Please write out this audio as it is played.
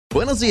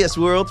Buenos dias,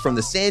 world, from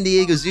the San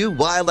Diego Zoo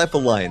Wildlife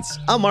Alliance.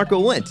 I'm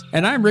Marco Wendt.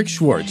 And I'm Rick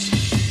Schwartz.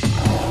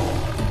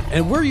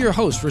 And we're your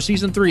hosts for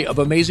Season 3 of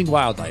Amazing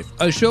Wildlife,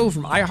 a show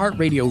from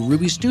iHeartRadio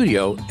Ruby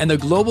Studio and the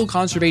global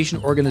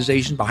conservation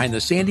organization behind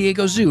the San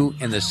Diego Zoo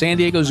and the San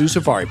Diego Zoo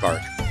Safari Park.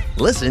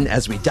 Listen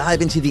as we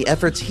dive into the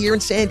efforts here in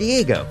San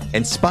Diego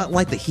and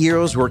spotlight the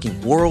heroes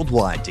working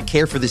worldwide to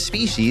care for the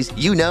species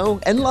you know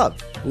and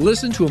love.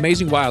 Listen to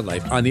Amazing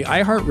Wildlife on the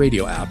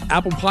iHeartRadio app,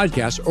 Apple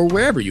Podcasts, or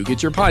wherever you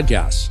get your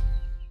podcasts.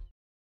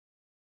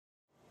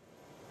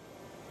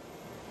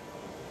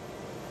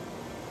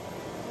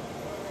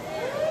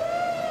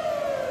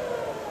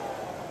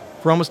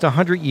 For almost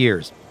 100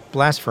 years,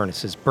 blast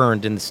furnaces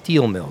burned in the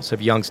steel mills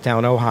of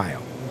Youngstown,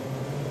 Ohio.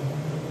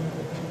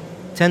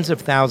 Tens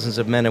of thousands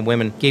of men and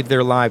women gave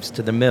their lives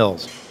to the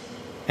mills,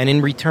 and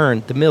in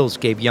return, the mills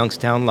gave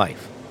Youngstown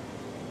life.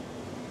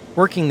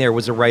 Working there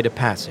was a rite of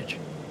passage,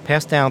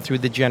 passed down through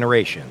the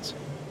generations,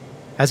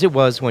 as it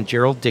was when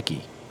Gerald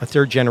Dickey, a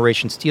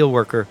third-generation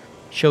steelworker,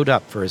 showed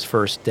up for his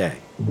first day.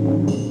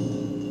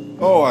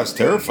 Oh, I was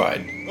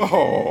terrified.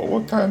 Oh,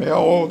 what kind of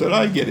hell did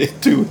I get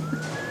into?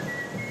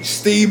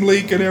 Steam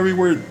leaking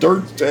everywhere,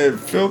 dirt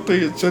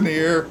filthy, it's in the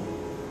air.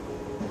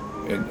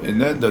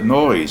 And then the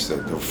noise, the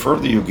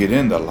further you get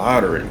in, the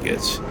louder it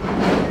gets.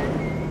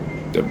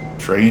 The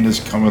train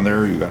is coming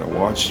there, you gotta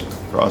watch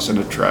crossing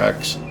the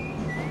tracks,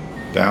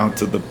 down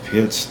to the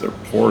pits, they're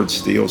pouring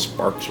steel,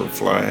 sparks were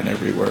flying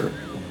everywhere.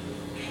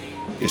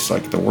 It's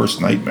like the worst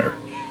nightmare.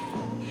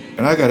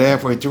 And I got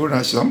halfway through it and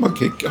I said, I'm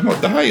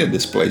gonna die in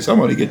this place, I'm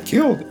gonna get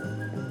killed.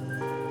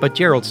 But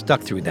Gerald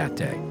stuck through that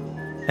day,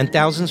 and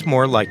thousands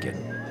more like it,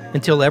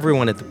 until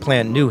everyone at the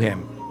plant knew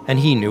him, and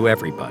he knew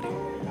everybody.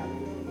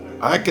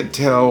 I could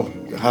tell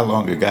how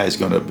long a guy's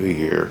going to be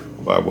here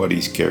by what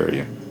he's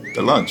carrying.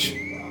 The lunch.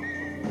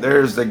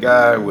 There's the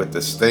guy with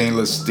the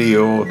stainless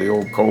steel, the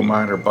old coal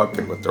miner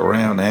bucket with the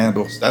round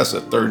handles. That's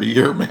a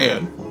 30-year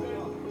man.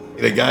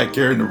 The guy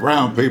carrying the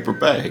brown paper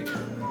bag.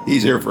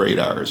 He's here for 8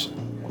 hours.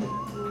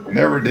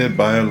 Never did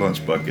buy a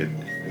lunch bucket.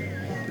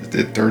 Just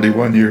did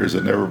 31 years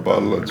and never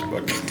bought a lunch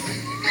bucket.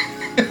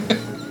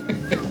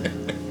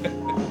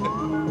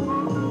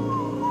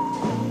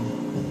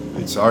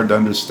 It's hard to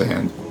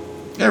understand.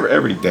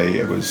 Every day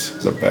it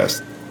was the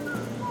best.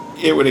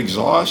 It would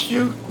exhaust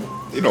you.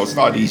 It's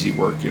not easy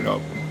work,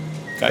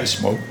 Guy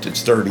smoked,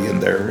 it's dirty in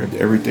there, and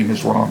everything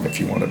is wrong if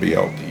you want to be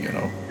healthy,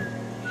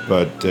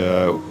 But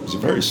it was a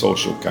very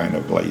social kind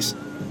of place.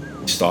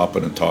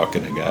 Stopping and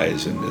talking to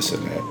guys and this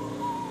and that.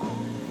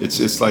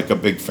 It's like a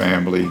big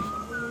family.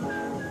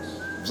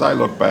 As I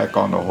look back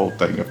on the whole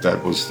thing, if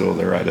that was still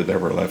there, I'd have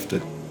never left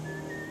it.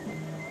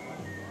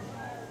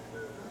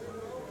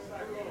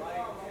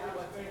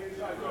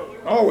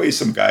 Always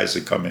some guys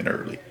that come in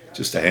early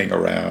just to hang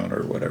around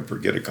or whatever,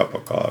 get a cup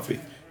of coffee.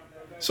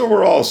 So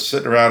we're all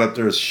sitting around up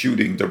there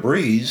shooting the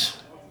breeze.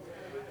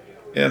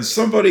 And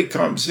somebody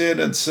comes in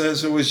and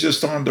says it was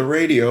just on the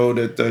radio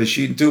that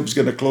Sheet and Tube's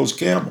going to close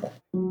Camel.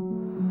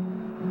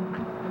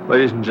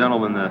 Ladies and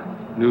gentlemen, the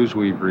news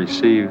we've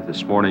received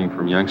this morning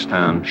from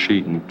Youngstown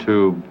Sheet and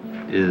Tube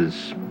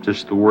is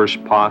just the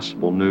worst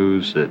possible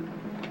news that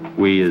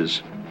we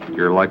as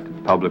your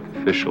elected public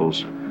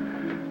officials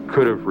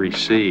could have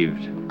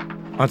received.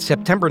 On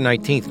September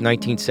 19,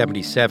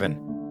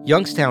 1977,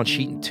 Youngstown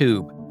Sheet and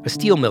Tube, a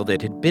steel mill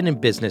that had been in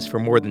business for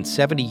more than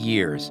 70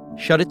 years,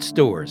 shut its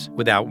doors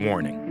without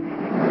warning.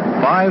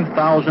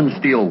 5,000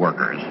 steel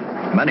workers,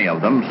 many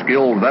of them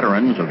skilled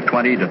veterans of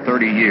 20 to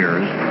 30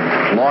 years,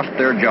 lost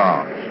their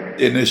jobs.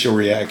 The initial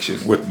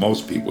reaction with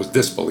most people was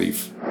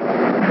disbelief.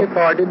 It's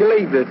hard to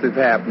believe this is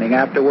happening.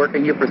 After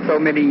working here for so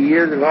many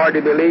years, it's hard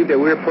to believe that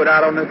we're put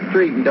out on the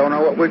street and don't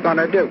know what we're going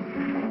to do.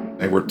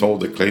 They were told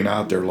to clean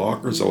out their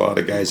lockers. A lot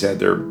of guys had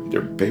their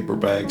paper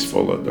bags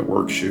full of their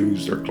work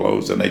shoes, their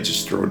clothes, and they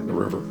just threw it in the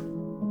river.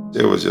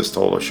 It was just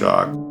total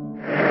shock.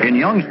 In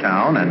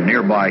Youngstown and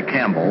nearby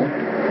Campbell,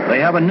 they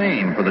have a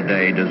name for the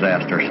day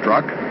disaster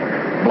struck,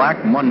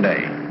 Black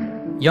Monday.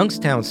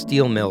 Youngstown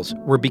steel mills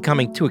were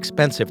becoming too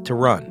expensive to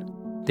run.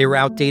 They were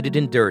outdated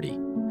and dirty,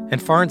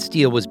 and foreign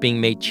steel was being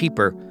made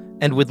cheaper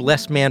and with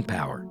less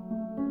manpower.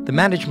 The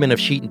management of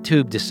Sheet and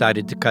Tube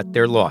decided to cut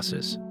their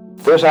losses.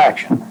 This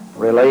action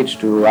relates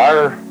to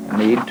our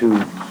need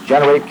to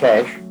generate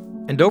cash.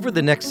 And over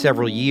the next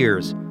several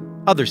years,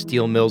 other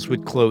steel mills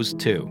would close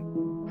too.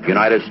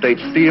 United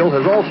States Steel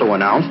has also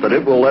announced that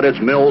it will let its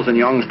mills in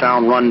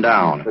Youngstown run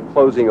down. The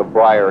closing of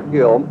Briar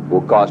Hill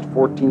will cost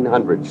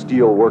 1,400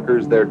 steel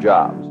workers their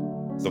jobs.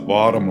 The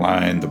bottom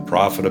line, the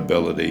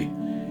profitability,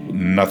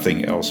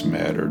 nothing else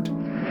mattered.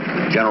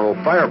 General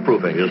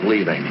Fireproofing is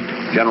leaving.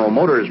 General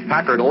Motors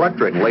Packard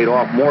Electric laid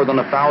off more than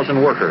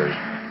 1,000 workers.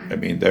 I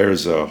mean,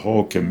 there's a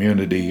whole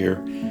community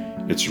here.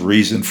 Its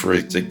reason for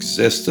its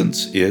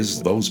existence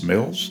is those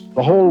mills.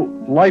 The whole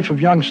life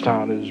of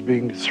Youngstown is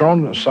being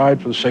thrown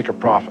aside for the sake of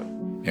profit.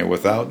 And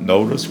without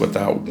notice,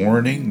 without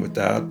warning,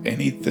 without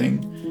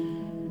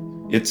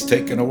anything, it's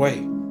taken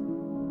away.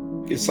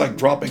 It's like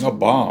dropping a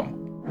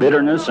bomb.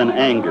 Bitterness and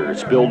anger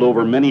spilled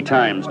over many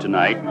times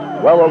tonight.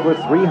 Well over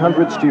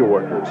 300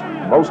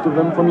 steelworkers, most of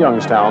them from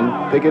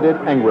Youngstown, picketed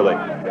angrily,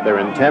 their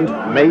intent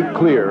made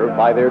clear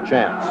by their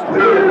chants. We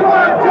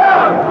want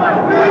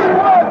jobs! We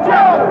want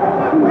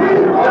jobs!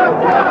 We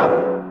want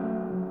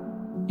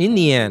jobs! In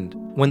the end,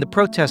 when the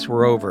protests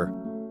were over,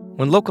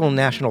 when local and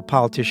national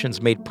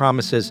politicians made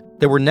promises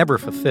that were never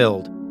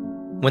fulfilled,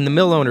 when the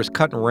mill owners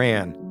cut and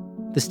ran,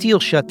 the steel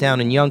shutdown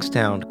in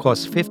Youngstown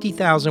cost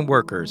 50,000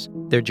 workers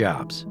their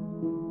jobs.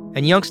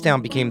 And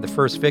Youngstown became the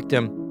first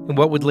victim in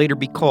what would later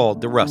be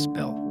called the Rust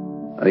Belt.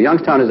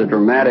 Youngstown is a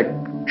dramatic,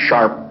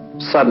 sharp,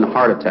 sudden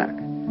heart attack.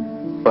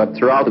 But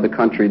throughout the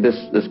country,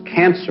 this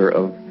cancer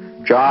of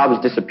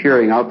jobs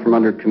disappearing out from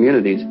under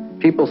communities,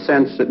 people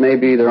sense it may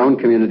be their own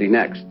community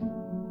next.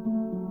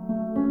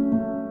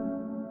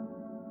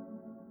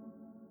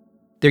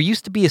 There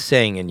used to be a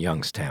saying in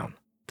Youngstown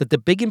that the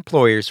big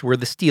employers were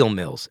the steel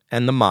mills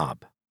and the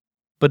mob.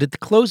 But at the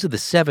close of the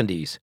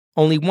 70s,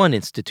 only one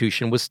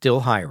institution was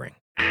still hiring.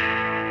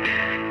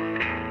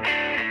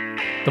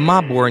 The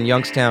mob war in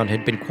Youngstown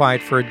had been quiet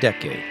for a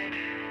decade,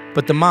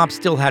 but the mob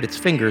still had its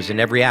fingers in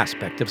every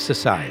aspect of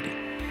society.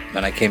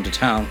 When I came to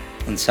town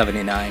in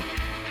 '79,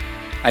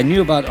 I knew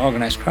about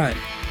organized crime,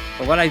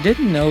 but what I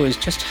didn't know is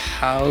just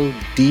how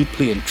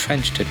deeply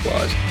entrenched it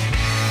was.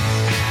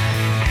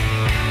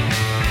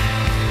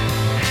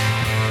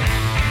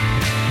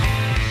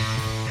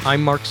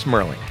 I'm Mark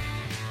Smerling.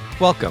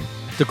 Welcome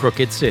to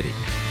Crooked City.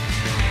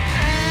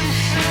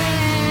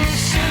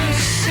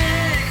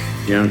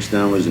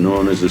 Youngstown was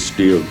known as a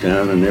steel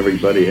town, and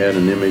everybody had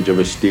an image of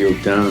a steel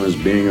town as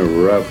being a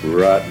rough,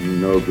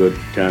 rotten, no-good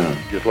town.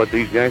 Just let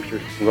these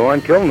gangsters go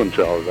on killing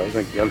themselves. I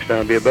think Youngstown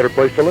would be a better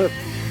place to live.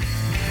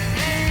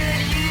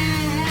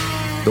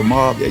 The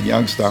mob in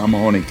Youngstown,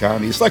 Mahoning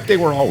County, it's like they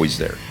were always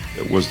there.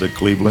 It was the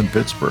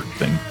Cleveland-Pittsburgh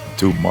thing.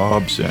 Two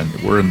mobs, and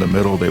we're in the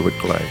middle, they would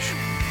clash.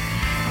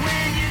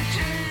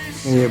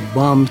 And it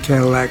bombed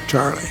Cadillac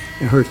Charlie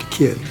and hurt the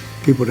kid.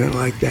 People didn't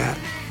like that.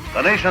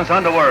 The nation's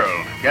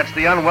underworld gets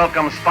the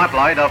unwelcome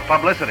spotlight of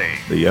publicity.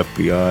 The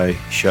FBI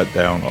shut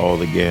down all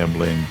the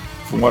gambling.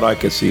 From what I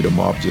could see, the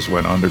mob just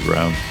went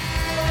underground.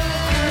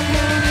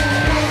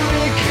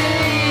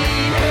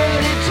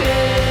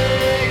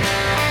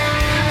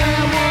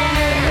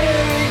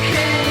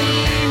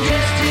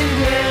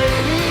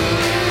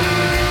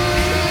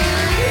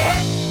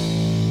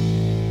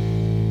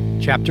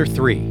 Chapter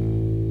 3.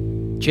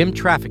 Jim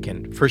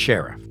Traficant for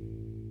Sheriff.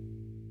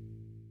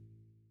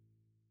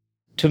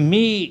 To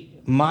me,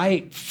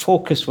 my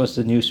focus was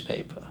the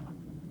newspaper.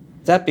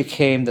 That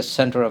became the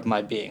center of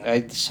my being.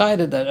 I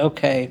decided that,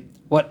 okay,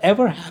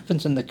 whatever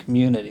happens in the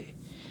community,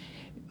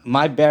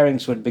 my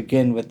bearings would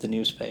begin with the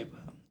newspaper.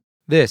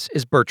 This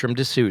is Bertram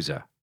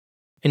D'Souza.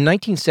 In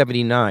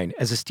 1979,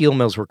 as the steel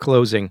mills were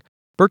closing,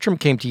 Bertram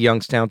came to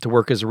Youngstown to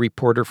work as a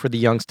reporter for the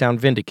Youngstown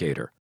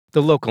Vindicator,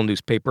 the local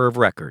newspaper of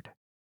record.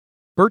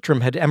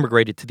 Bertram had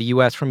emigrated to the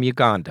U.S. from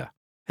Uganda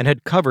and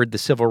had covered the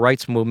civil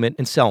rights movement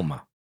in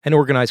Selma and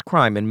organized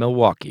crime in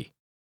Milwaukee.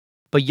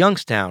 But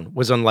Youngstown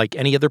was unlike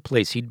any other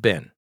place he'd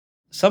been.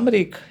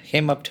 Somebody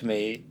came up to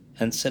me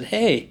and said,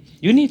 hey,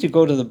 you need to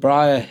go to the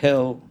Briar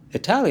Hill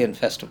Italian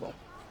Festival.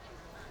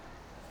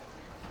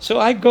 So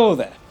I go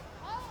there.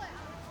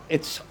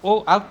 It's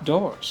all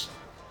outdoors.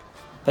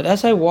 But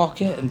as I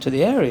walk into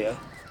the area,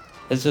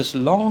 there's this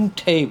long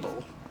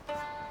table.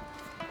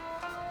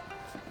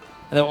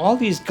 And there are all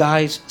these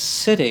guys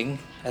sitting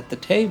at the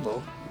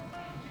table.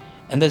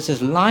 And there's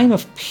this line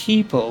of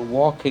people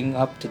walking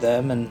up to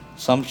them, and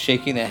some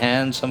shaking their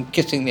hands, some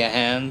kissing their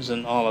hands,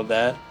 and all of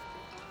that.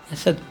 I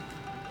said,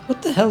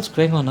 what the hell's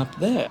going on up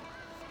there?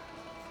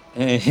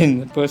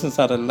 And the person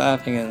started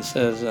laughing and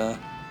says,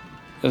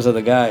 those are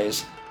the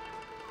guys.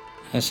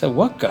 I said,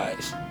 what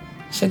guys?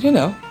 He said, you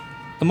know,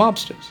 the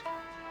mobsters.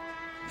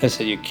 I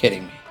said, you're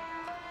kidding me.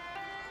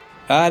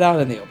 Right out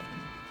in the open.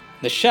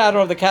 The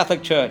shadow of the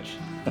Catholic Church.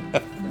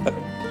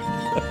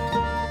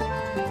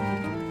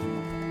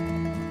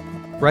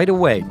 Right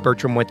away,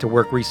 Bertram went to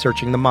work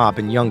researching the mob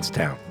in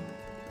Youngstown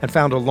and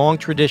found a long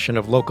tradition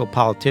of local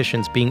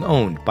politicians being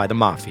owned by the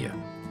mafia.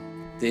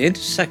 The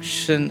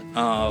intersection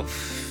of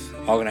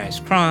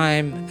organized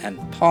crime and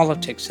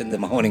politics in the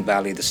Mahoning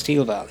Valley, the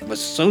Steel Valley,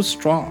 was so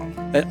strong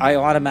that I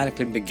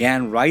automatically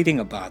began writing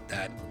about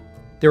that.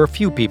 There were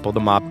few people the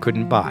mob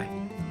couldn't buy.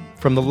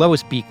 From the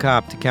lowest beat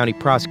cop to county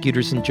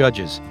prosecutors and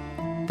judges,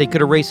 they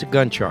could erase a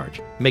gun charge,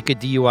 make a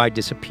DUI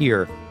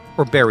disappear,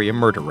 or bury a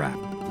murder rap.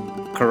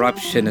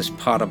 Corruption is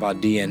part of our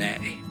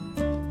DNA.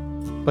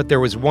 But there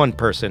was one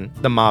person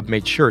the mob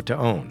made sure to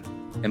own.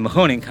 In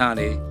Mahoning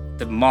County,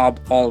 the mob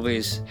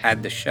always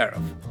had the sheriff,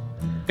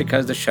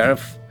 because the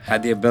sheriff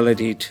had the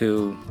ability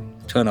to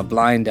turn a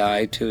blind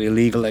eye to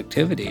illegal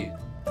activity,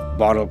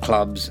 bottle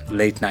clubs,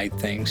 late-night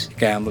things,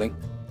 gambling.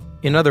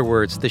 In other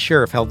words, the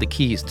sheriff held the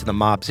keys to the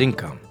mob's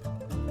income.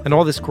 And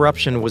all this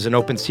corruption was an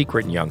open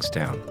secret in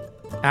Youngstown.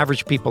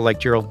 Average people like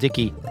Gerald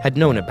Dickey had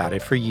known about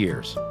it for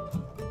years.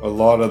 A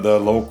lot of the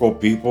local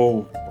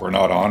people were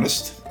not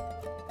honest.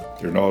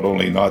 They're not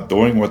only not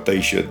doing what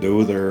they should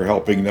do, they're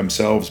helping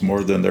themselves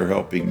more than they're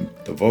helping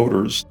the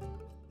voters.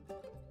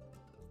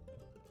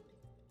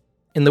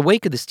 In the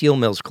wake of the steel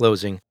mill's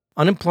closing,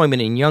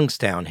 unemployment in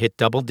Youngstown hit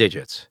double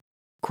digits.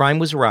 Crime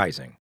was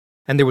rising,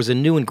 and there was a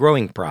new and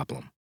growing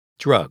problem: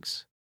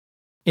 drugs.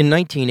 In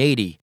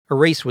 1980, a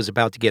race was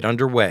about to get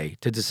underway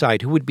to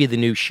decide who would be the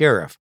new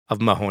sheriff of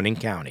Mahoning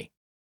County.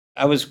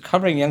 I was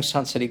covering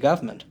Youngstown city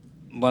government.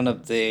 One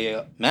of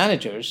the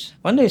managers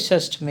one day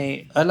says to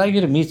me, "I'd like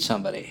you to meet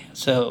somebody,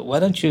 so why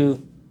don't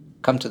you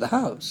come to the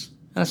house?"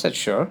 And I said,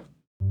 "Sure."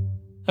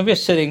 And we're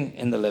sitting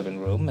in the living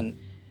room,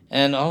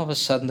 and all of a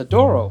sudden the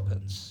door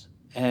opens,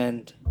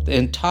 and the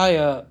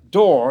entire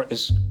door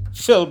is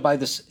filled by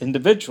this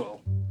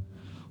individual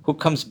who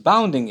comes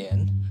bounding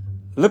in,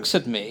 looks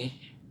at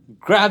me,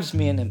 grabs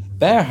me in a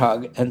bear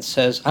hug, and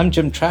says, "I'm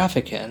Jim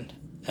Traficant,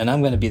 and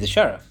I'm going to be the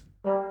sheriff."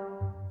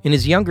 In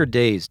his younger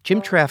days,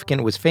 Jim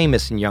Traficant was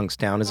famous in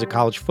Youngstown as a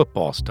college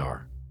football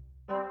star.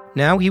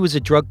 Now he was a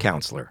drug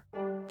counselor,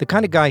 the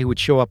kind of guy who would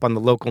show up on the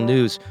local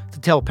news to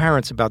tell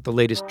parents about the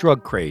latest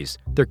drug craze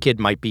their kid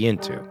might be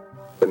into.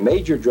 The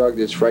major drug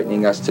that's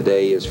frightening us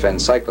today is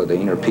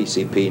phencyclidine, or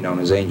PCP, known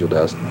as angel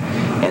dust,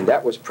 and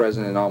that was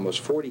present in almost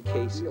 40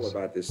 cases.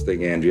 About this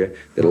thing, Andrea,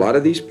 that a lot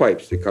of these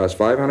pipes that cost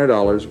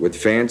 $500 with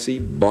fancy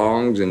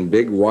bongs and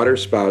big water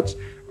spouts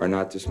are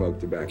not to smoke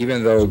tobacco.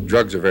 Even though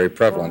drugs are very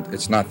prevalent,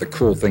 it's not the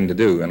cool thing to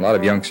do, and a lot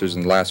of youngsters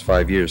in the last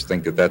 5 years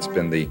think that that's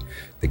been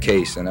the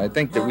case, and I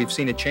think that we've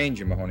seen a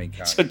change in Mahoning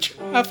County. So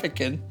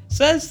Traficant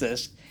says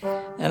this,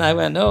 and I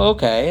went, "Oh,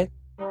 okay."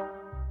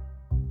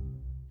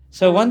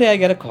 So one day I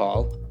get a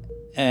call,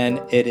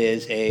 and it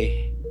is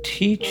a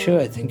teacher,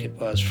 I think it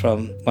was,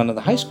 from one of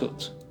the high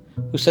schools,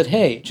 who said,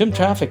 "Hey, Jim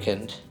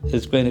Traficant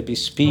is going to be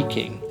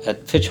speaking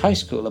at Fitch High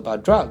School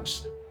about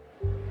drugs."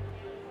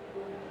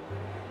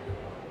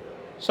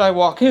 So I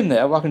walk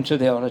into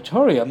the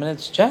auditorium, and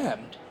it's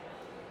jammed.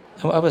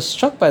 And I was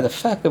struck by the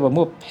fact there were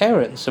more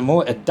parents and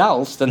more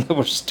adults than there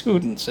were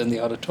students in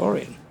the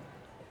auditorium.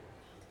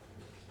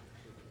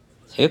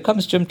 Here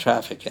comes Jim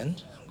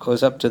Traficant,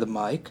 goes up to the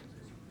mic,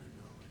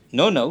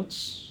 no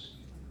notes,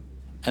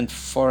 and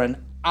for an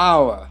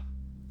hour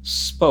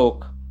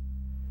spoke.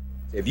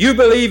 If you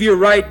believe you're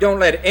right, don't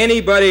let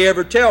anybody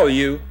ever tell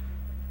you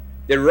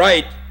that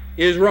right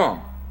is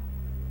wrong.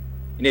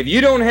 And if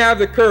you don't have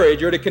the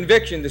courage or the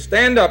conviction to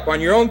stand up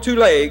on your own two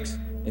legs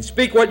and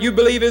speak what you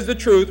believe is the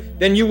truth,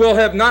 then you will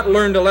have not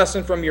learned a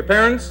lesson from your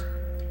parents,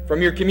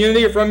 from your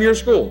community, or from your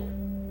school.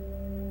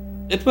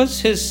 It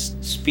was his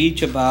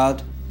speech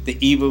about the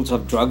evils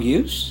of drug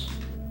use,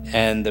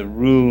 and the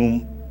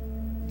room,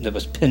 there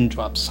was pin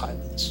drop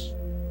silence.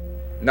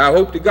 And I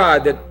hope to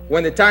God that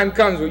when the time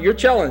comes when you're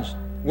challenged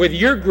with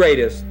your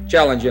greatest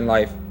challenge in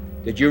life,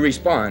 that you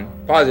respond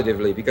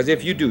positively, because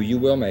if you do, you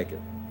will make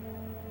it.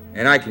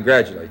 And I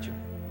congratulate you.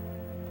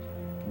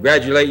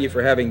 Congratulate you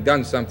for having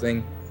done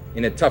something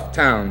in a tough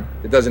town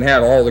that doesn't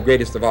have all the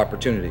greatest of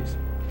opportunities.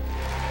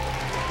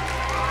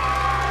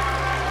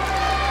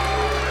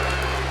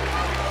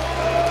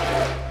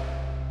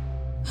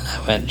 And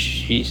I went,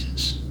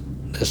 Jesus,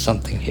 there's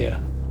something here.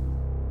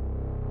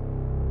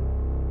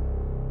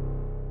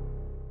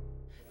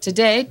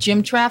 Today,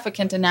 Jim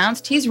Traficant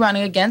announced he's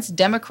running against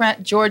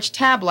Democrat George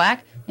Tablack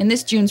in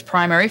this June's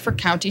primary for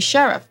county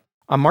sheriff.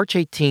 On March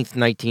 18,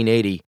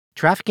 1980,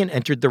 Traficant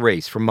entered the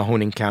race for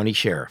Mahoning County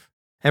Sheriff,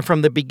 and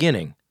from the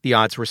beginning, the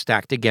odds were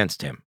stacked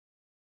against him.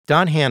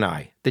 Don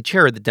Hanai, the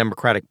chair of the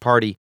Democratic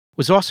Party,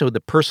 was also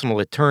the personal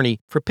attorney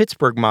for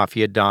Pittsburgh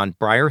Mafia Don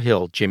Briar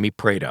Hill Jimmy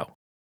Prado.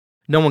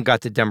 No one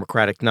got the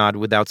Democratic nod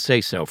without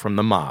say-so from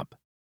the mob.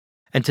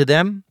 And to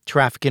them,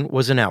 Traficant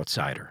was an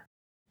outsider.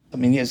 I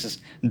mean, he's this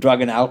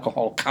drug and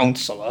alcohol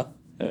counselor,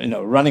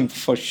 running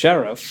for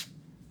sheriff.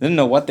 Didn't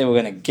know what they were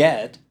going to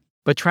get.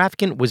 But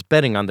Traficant was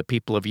betting on the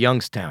people of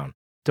Youngstown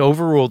to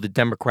overrule the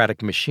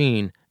Democratic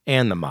machine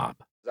and the mob.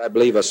 I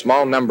believe a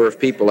small number of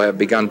people have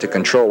begun to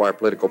control our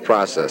political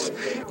process.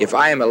 If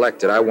I am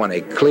elected, I want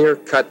a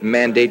clear-cut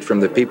mandate from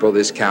the people of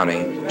this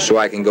county so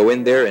I can go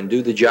in there and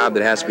do the job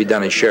that has to be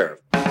done as sheriff.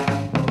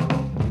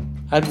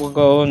 I'd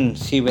go and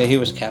see where he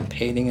was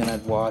campaigning, and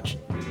I'd watch.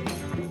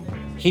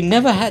 He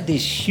never had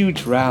these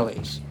huge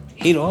rallies.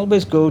 He'd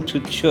always go to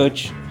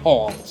church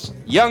halls.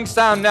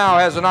 Youngstown now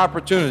has an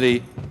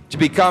opportunity to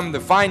become the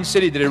fine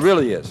city that it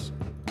really is.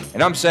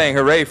 And I'm saying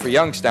hooray for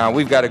Youngstown.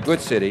 We've got a good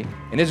city,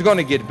 and it's going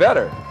to get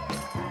better.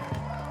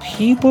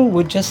 People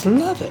would just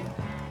love it.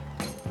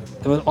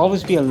 There would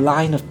always be a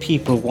line of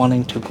people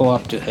wanting to go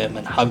up to him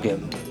and hug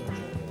him.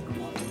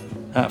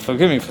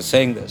 Forgive me for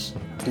saying this.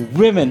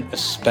 Women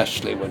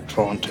especially were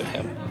drawn to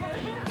him.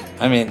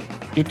 I mean,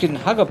 you can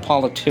hug a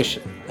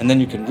politician, and then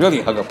you can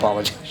really hug a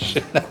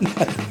politician.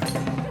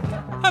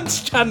 I'm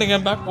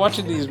standing back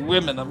watching these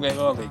women. I'm going,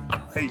 holy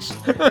Christ.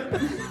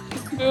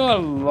 Oh,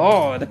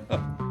 Lord.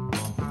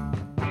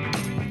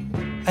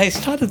 I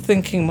started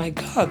thinking, my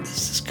God,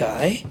 this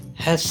guy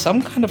has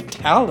some kind of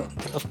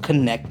talent of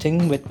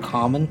connecting with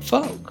common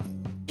folk.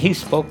 He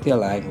spoke their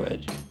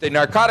language. The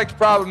narcotics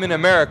problem in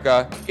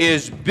America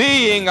is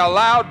being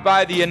allowed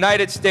by the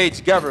United States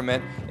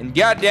government, And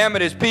goddamn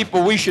it, as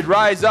people, we should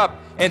rise up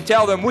and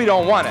tell them we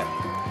don't want it.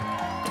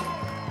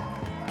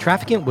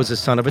 Traficant was the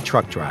son of a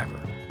truck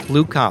driver,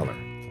 blue collar,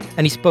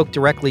 and he spoke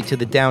directly to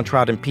the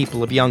downtrodden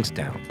people of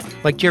Youngstown,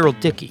 like Gerald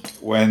Dickey.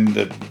 When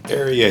the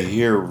area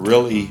here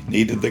really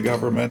needed the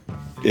government,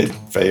 it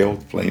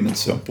failed, plain and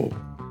simple.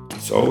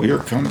 So here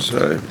comes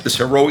this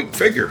heroic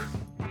figure.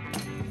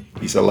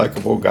 He's a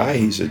likable guy.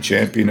 He's a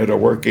champion of the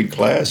working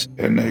class,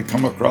 and they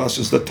come across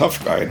as the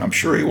tough guy, and I'm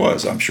sure he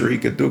was. I'm sure he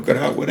could duke it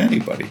out with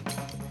anybody.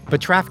 But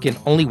Traficant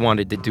only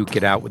wanted to duke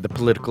it out with the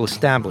political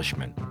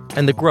establishment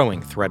and the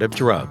growing threat of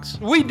drugs.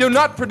 We do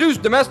not produce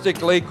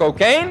domestically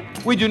cocaine.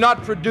 We do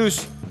not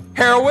produce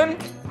heroin.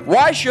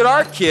 Why should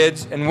our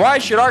kids and why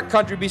should our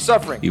country be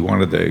suffering? He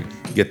wanted to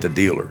get the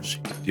dealers.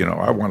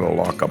 I want to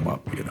lock them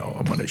up.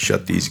 I'm going to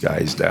shut these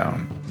guys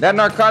down. That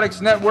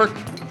narcotics network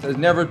has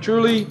never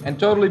truly and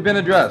totally been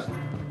addressed,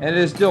 and it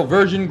is still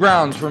virgin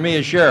grounds for me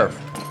as sheriff.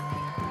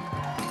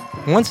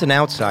 Once an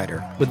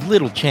outsider with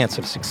little chance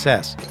of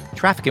success,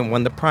 Traficant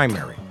won the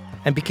primary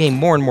and became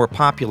more and more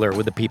popular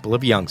with the people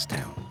of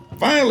Youngstown.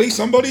 Finally,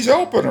 somebody's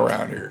helping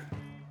around here.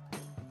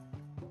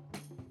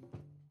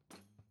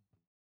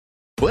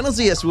 Buenos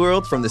Dias,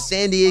 world, from the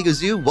San Diego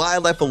Zoo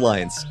Wildlife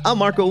Alliance. I'm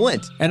Marco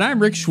Wendt. And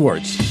I'm Rick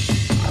Schwartz.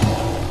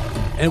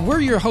 And we're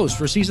your hosts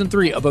for Season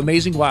 3 of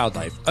Amazing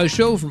Wildlife, a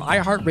show from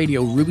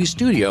iHeartRadio Ruby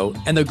Studio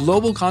and the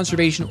global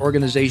conservation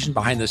organization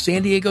behind the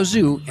San Diego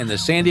Zoo and the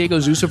San Diego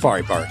Zoo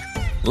Safari Park.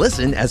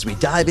 Listen as we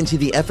dive into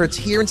the efforts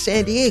here in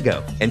San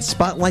Diego and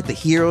spotlight the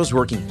heroes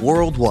working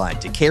worldwide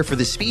to care for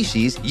the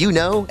species you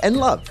know and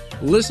love.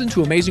 Listen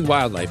to Amazing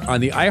Wildlife on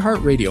the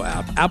iHeartRadio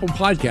app, Apple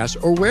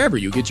Podcasts, or wherever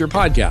you get your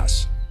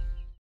podcasts.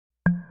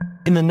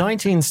 In the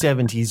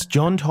 1970s,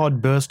 John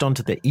Todd burst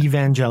onto the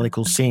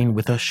evangelical scene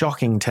with a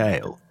shocking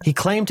tale. He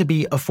claimed to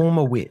be a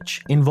former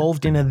witch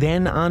involved in a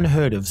then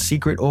unheard-of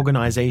secret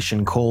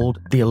organization called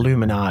the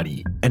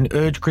Illuminati and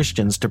urged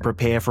Christians to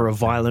prepare for a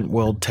violent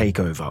world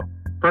takeover.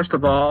 First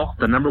of all,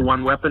 the number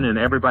one weapon in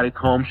everybody's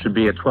home should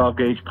be a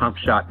 12-gauge pump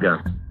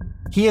shotgun.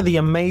 Hear the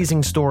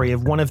amazing story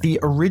of one of the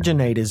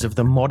originators of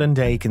the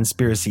modern-day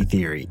conspiracy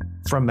theory.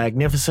 From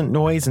Magnificent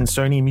Noise and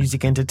Sony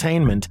Music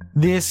Entertainment,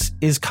 this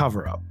is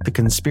Cover Up, the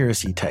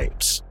Conspiracy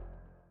Tapes.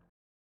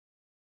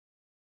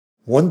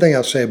 One thing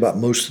I'll say about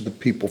most of the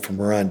people from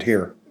around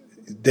here,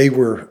 they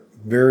were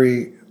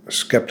very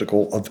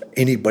skeptical of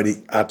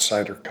anybody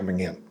outsider coming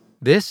in.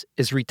 This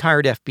is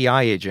retired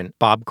FBI agent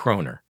Bob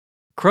Kroner.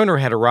 Kroner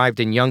had arrived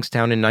in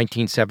Youngstown in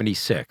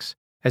 1976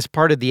 as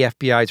part of the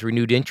FBI's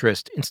renewed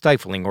interest in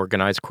stifling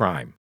organized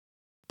crime.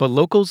 But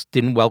locals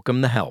didn't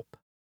welcome the help.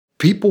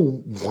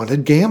 People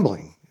wanted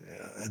gambling.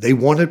 They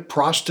wanted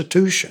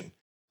prostitution.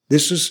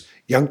 This is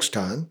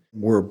Youngstown.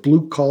 We're a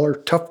blue-collar,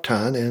 tough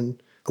town,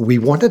 and we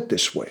want it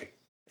this way.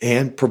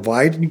 And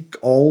providing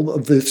all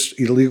of this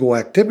illegal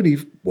activity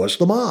was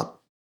the mob.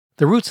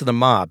 The roots of the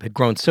mob had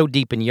grown so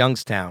deep in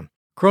Youngstown,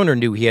 Kroner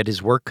knew he had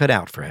his work cut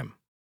out for him.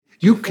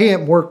 You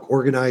can't work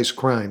organized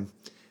crime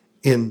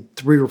in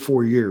 3 or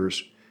 4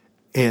 years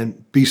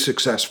and be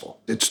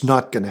successful. It's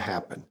not going to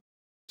happen.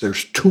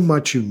 There's too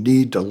much you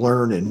need to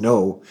learn and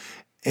know.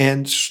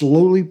 And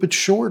slowly but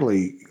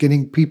surely,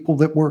 getting people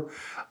that were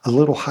a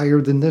little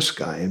higher than this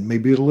guy and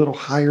maybe a little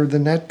higher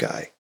than that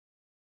guy,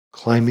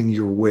 climbing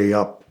your way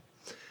up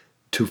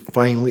to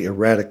finally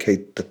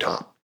eradicate the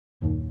top.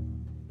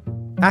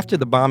 After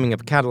the bombing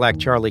of Cadillac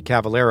Charlie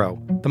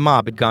Cavallero, the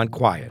mob had gone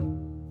quiet.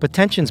 But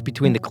tensions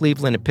between the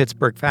Cleveland and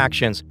Pittsburgh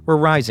factions were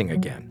rising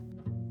again.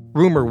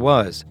 Rumor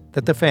was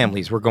that the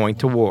families were going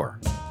to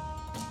war.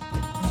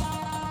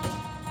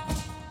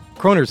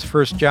 Kroner's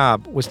first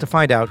job was to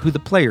find out who the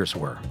players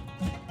were.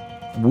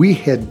 We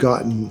had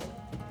gotten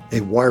a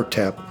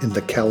wiretap in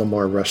the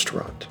Calamar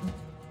restaurant.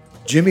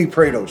 Jimmy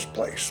Prado's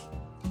place.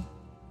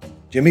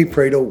 Jimmy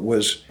Prado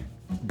was,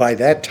 by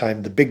that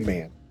time, the big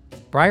man.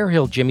 Briar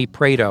Hill Jimmy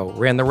Prado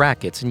ran the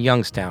rackets in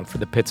Youngstown for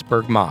the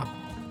Pittsburgh mob.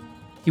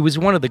 He was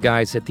one of the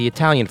guys at the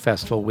Italian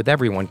festival with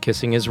everyone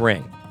kissing his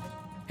ring.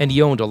 And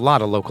he owned a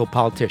lot of local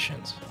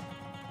politicians.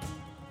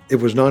 It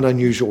was not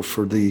unusual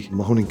for the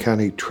Mahoning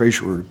County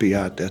treasurer to be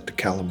out at the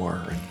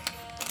Calamar. And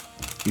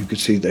you could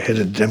see the head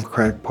of the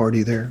Democratic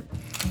Party there,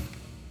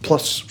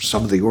 plus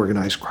some of the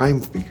organized crime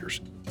figures.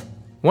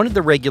 One of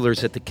the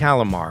regulars at the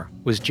Calamar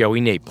was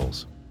Joey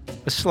Naples,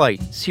 a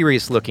slight,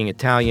 serious-looking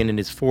Italian in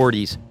his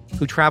 40s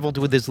who traveled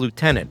with his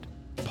lieutenant,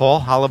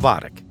 Paul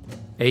Holovatic,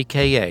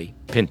 a.k.a.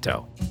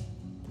 Pinto.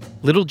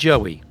 Little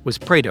Joey was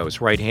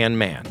Prado's right-hand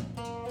man.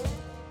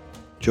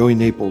 Joey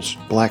Naples'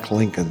 black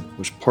Lincoln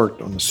was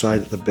parked on the side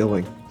of the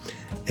building,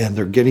 and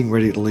they're getting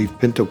ready to leave.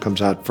 Pinto comes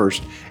out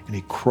first, and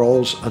he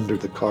crawls under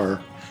the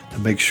car to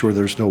make sure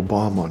there's no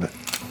bomb on it.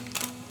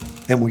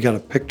 And we got a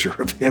picture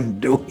of him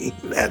doing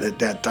that at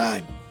that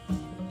time.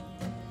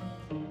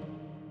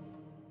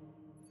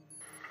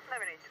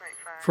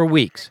 For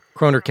weeks,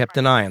 Kroner kept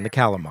an eye on the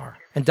Calamar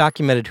and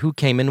documented who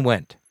came and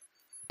went.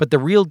 But the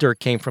real dirt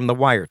came from the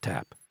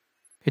wiretap.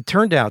 It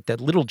turned out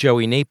that little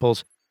Joey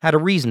Naples had a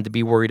reason to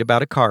be worried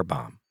about a car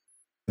bomb.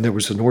 There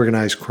was an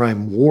organized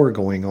crime war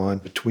going on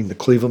between the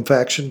Cleveland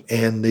faction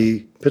and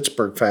the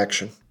Pittsburgh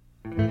faction.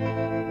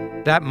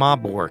 That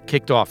mob war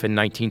kicked off in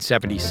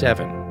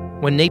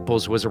 1977 when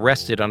Naples was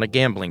arrested on a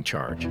gambling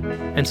charge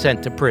and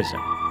sent to prison.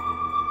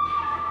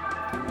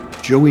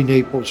 Joey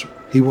Naples,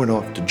 he went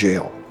off to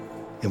jail.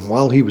 And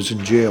while he was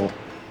in jail,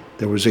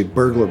 there was a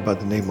burglar by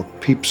the name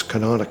of Peeps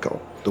Canonico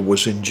that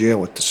was in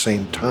jail at the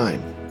same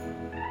time.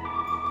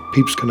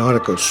 Peeps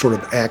Canonico sort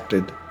of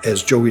acted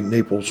as Joey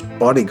Naples'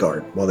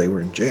 bodyguard while they were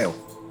in jail.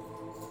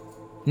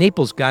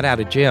 Naples got out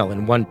of jail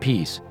in one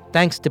piece,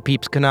 thanks to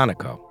Peeps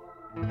Canonico.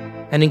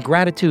 And in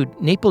gratitude,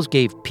 Naples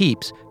gave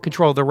Peeps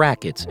control of the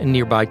rackets in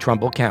nearby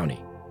Trumbull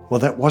County. Well,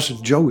 that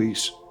wasn't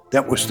Joey's.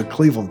 That was the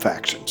Cleveland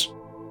faction's.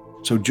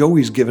 So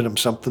Joey's giving him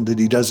something that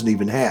he doesn't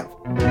even have.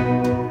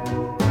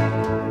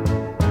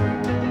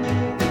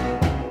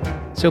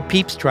 So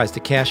Peeps tries to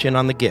cash in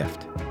on the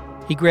gift.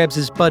 He grabs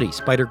his buddy,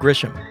 Spider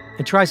Grisham,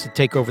 and tries to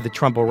take over the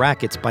Trumbull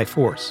rackets by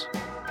force.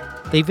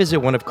 They visit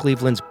one of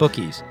Cleveland's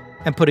bookies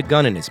and put a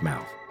gun in his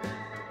mouth.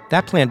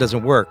 That plan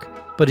doesn't work,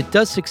 but it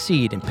does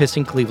succeed in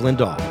pissing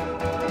Cleveland off.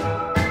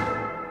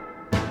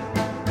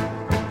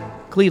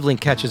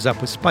 Cleveland catches up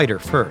with Spider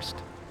first,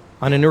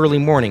 on an early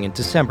morning in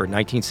December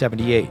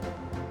 1978.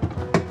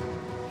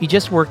 He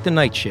just worked the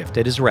night shift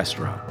at his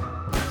restaurant.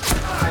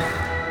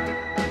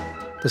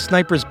 The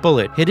sniper's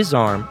bullet hit his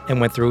arm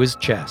and went through his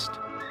chest.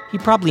 He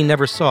probably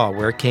never saw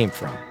where it came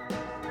from.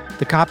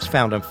 The cops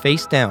found him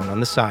face down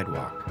on the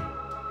sidewalk.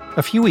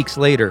 A few weeks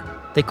later,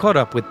 they caught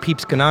up with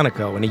Peeps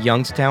Canonico in a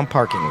Youngstown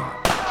parking lot.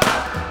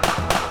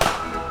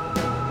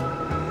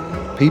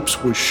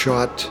 Peeps was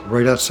shot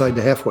right outside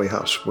the halfway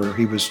house where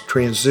he was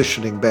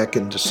transitioning back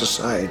into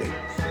society.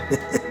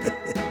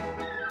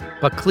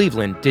 But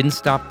Cleveland didn't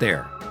stop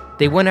there.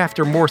 They went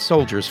after more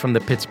soldiers from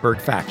the Pittsburgh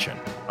faction.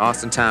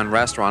 Austintown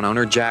restaurant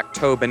owner Jack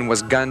Tobin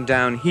was gunned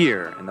down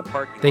here in the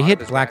parking lot. They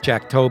hit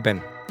Blackjack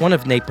Tobin, one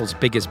of Naples'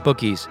 biggest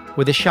bookies,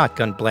 with a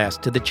shotgun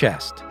blast to the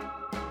chest.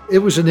 It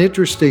was an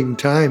interesting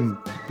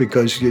time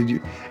because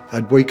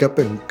I'd wake up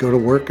and go to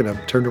work and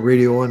I'd turn the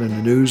radio on and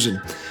the news,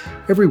 and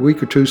every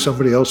week or two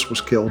somebody else was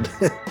killed.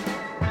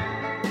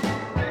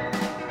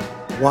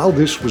 While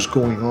this was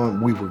going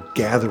on, we were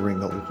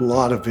gathering a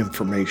lot of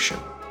information.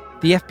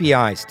 The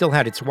FBI still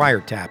had its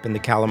wiretap in the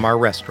Calamar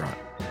restaurant.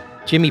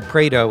 Jimmy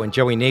Prado and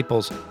Joey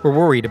Naples were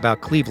worried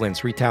about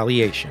Cleveland's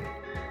retaliation,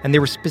 and they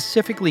were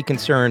specifically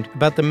concerned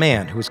about the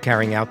man who was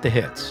carrying out the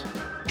hits.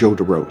 Joe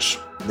DeRose,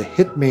 the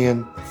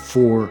hitman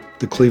for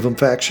the Cleveland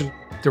faction.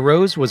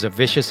 DeRose was a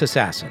vicious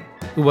assassin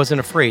who wasn't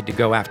afraid to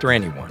go after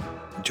anyone.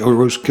 Joe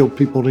DeRose killed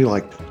people and he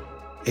liked it.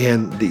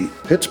 And the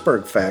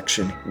Pittsburgh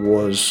faction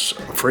was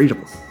afraid of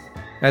him.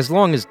 As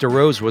long as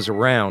DeRose was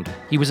around,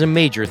 he was a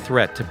major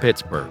threat to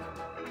Pittsburgh.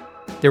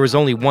 There was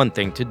only one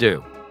thing to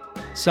do.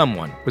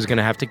 Someone was going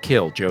to have to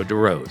kill Joe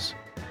DeRose.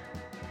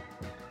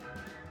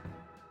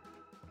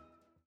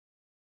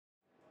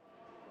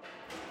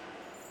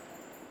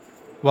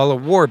 While a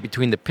war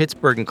between the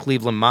Pittsburgh and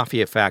Cleveland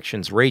Mafia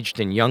factions raged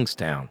in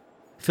Youngstown,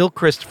 Phil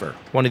Christopher,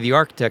 one of the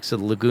architects of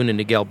the Laguna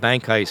Niguel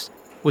bank heist,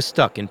 was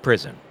stuck in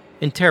prison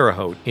in Terre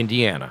Haute,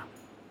 Indiana.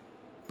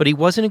 But he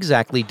wasn't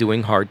exactly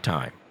doing hard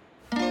time.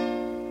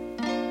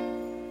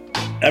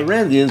 I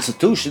ran the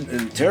institution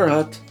in Terre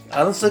Haute.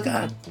 Honest to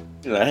God,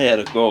 I had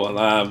it going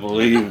on,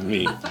 believe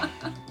me.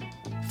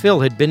 Phil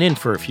had been in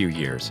for a few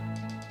years,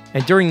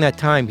 and during that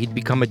time he'd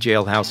become a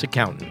jailhouse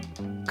accountant,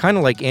 kind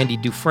of like Andy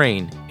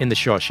Dufresne in The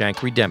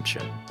Shawshank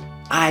Redemption.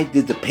 I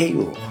did the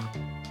payroll.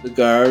 The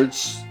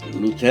guards, the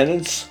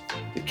lieutenants,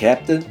 the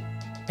captain.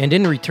 And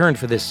in return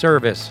for this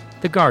service,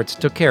 the guards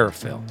took care of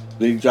Phil.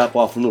 They drop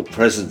off little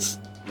presents.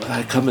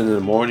 I come in the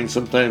morning,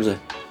 sometimes I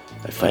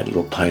find a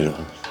little pint of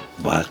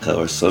vodka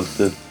or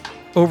something.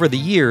 Over the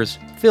years,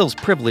 Phil's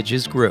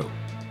privileges grew.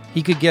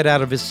 He could get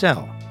out of his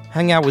cell,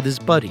 hang out with his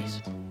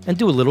buddies, and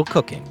do a little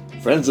cooking.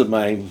 Friends of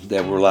mine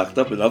that were locked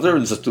up in other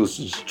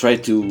institutions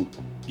tried to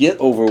get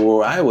over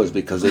where I was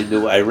because they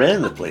knew I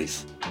ran the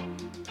place.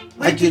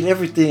 I did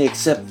everything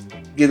except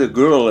get a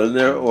girl in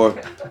there or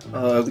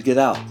get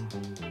out.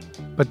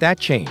 But that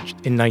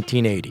changed in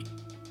 1980,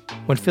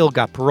 when Phil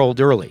got paroled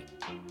early.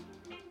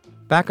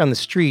 Back on the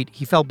street,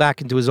 he fell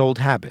back into his old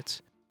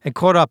habits and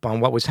caught up on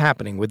what was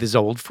happening with his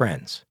old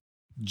friends.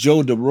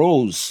 Joe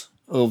DeRose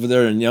over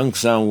there in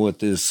Youngstown with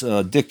this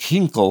Dick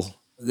Hinkle,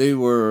 they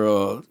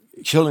were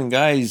killing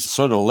guys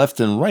sort of left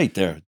and right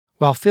there.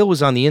 While Phil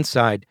was on the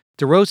inside,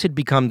 DeRose had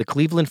become the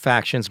Cleveland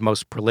faction's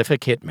most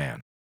prolific hitman,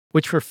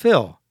 which for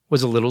Phil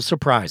was a little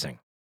surprising.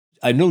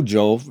 I knew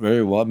Joe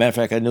very well. Matter of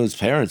fact, I knew his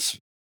parents.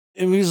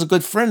 And he was a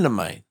good friend of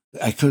mine.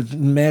 I could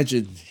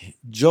imagine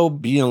Joe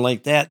being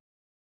like that.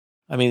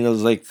 I mean, it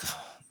was like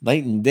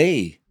night and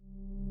day.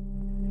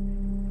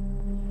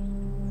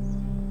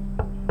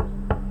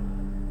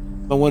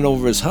 I went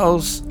over his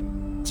house,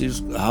 see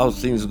how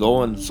things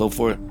going and so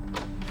forth.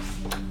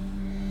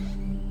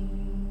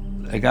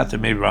 I got there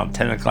maybe around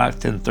 10 o'clock,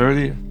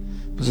 10:30.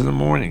 It was in the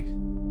morning.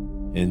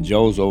 And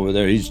Joe's over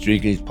there, he's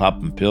drinking, he's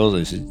popping pills.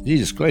 I said,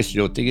 Jesus Christ,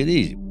 Joe, take it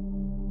easy.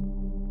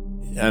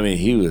 I mean,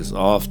 he was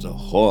off the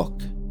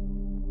hook.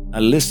 I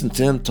listened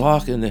to him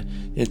talking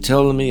and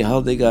telling me how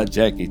they got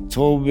Jackie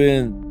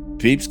Tobin,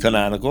 Peeps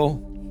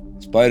Canonical,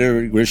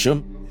 Spider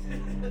Grisham.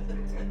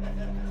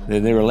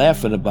 And they were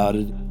laughing about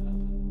it.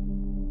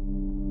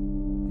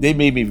 They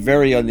made me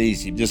very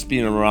uneasy just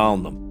being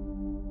around them.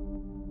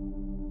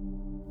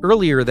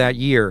 Earlier that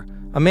year,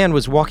 a man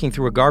was walking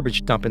through a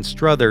garbage dump in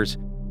Struthers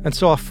and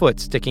saw a foot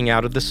sticking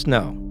out of the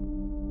snow.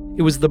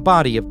 It was the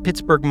body of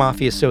Pittsburgh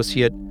Mafia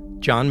associate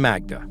John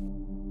Magda.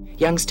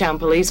 Youngstown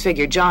police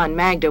figured John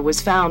Magda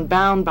was found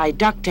bound by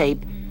duct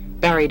tape,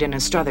 buried in a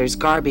Struthers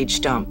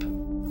garbage dump.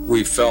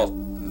 We felt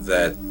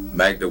that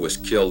Magda was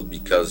killed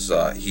because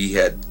he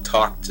had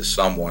talked to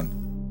someone.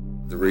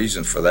 The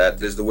reason for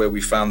that is the way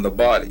we found the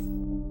body.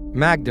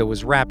 Magda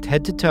was wrapped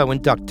head to toe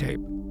in duct tape,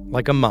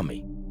 like a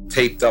mummy.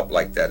 Taped up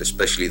like that,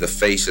 especially the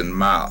face and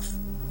mouth.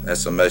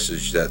 That's a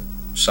message that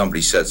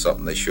somebody said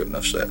something they shouldn't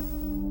have said.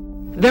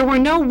 There were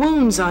no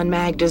wounds on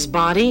Magda's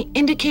body,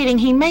 indicating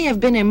he may have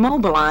been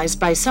immobilized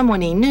by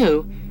someone he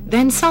knew,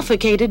 then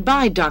suffocated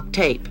by duct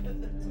tape.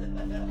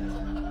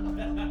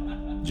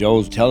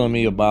 Joe's telling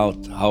me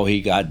about how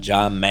he got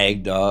John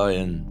Magda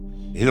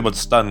and hit him with a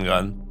stun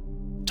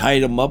gun,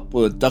 tied him up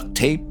with duct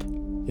tape,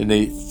 and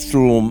they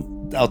threw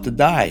him out to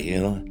die,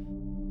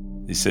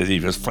 He said he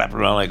was flapping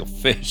around like a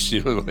fish,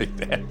 like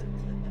that.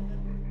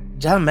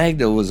 John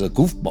Magda was a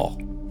goofball.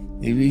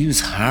 He was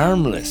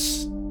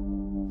harmless.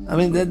 I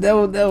mean,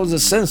 that was a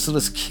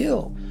senseless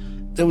kill.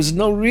 There was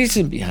no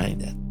reason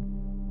behind that.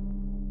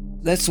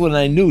 That's when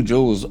I knew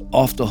Joe was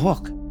off the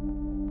hook.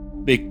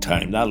 Big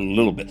time, not a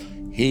little bit.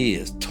 He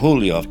is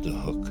totally off the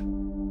hook.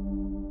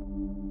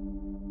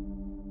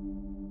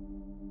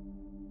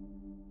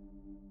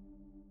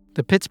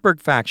 The Pittsburgh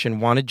faction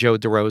wanted Joe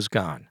DeRose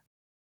gone.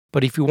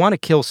 But if you want to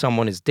kill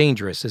someone as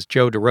dangerous as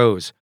Joe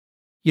DeRose,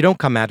 you don't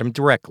come at him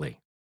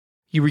directly.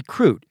 You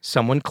recruit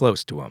someone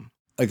close to him.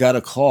 I got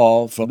a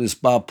call from this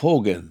Bob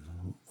Pogan,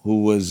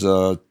 who was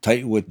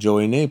tight with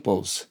Joey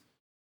Naples.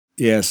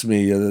 He asked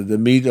me to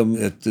meet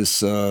him at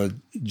this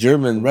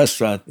German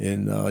restaurant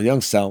in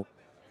Youngstown.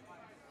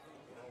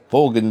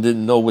 Pogan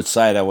didn't know which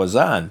side I was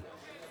on.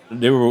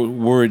 They were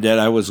worried that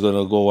I was going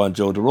to go on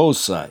Joe DeRose's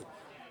side.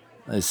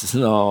 I said,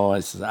 no,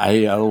 I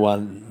don't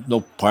want no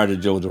part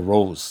of Joe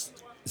DeRose.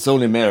 It's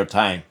only a matter of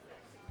time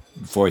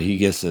before he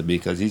gets it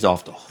because he's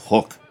off the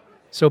hook.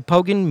 So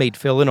Pogan made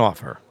Phil an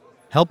offer.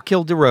 Help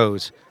kill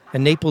DeRose,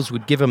 and Naples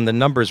would give him the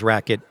numbers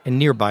racket in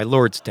nearby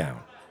Lordstown.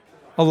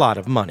 A lot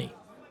of money.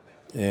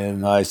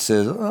 And I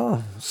said,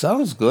 oh,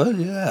 sounds good.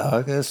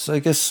 Yeah, I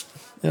guess,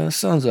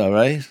 sounds all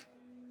right.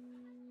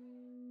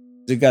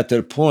 It got to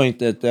the point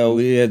that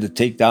we had to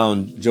take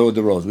down Joe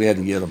DeRose. We had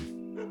to get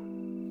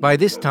him. By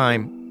this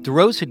time,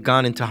 DeRose had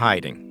gone into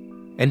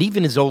hiding, and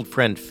even his old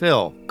friend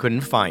Phil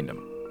couldn't find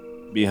him.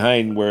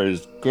 Behind where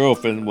his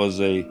girlfriend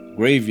was a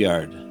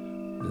graveyard.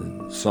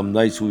 And some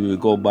nights we would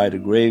go by the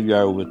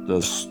graveyard with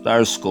the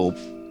star scope,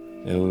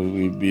 and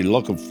we'd be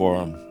looking for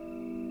him.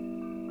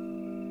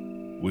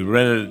 We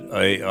rented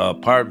an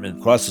apartment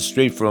across the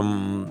street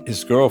from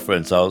his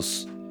girlfriend's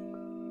house.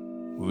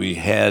 We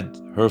had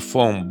her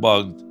phone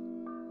bugged.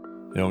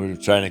 We were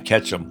trying to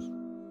catch him.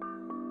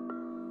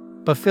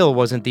 But Phil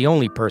wasn't the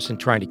only person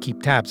trying to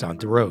keep tabs on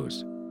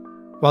DeRose.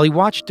 While he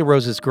watched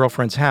DeRose's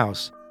girlfriend's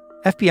house,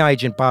 FBI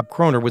agent Bob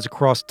Kroner was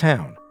across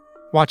town,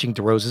 watching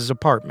DeRose's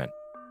apartment.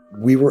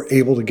 We were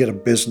able to get a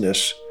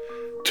business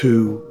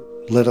to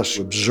let us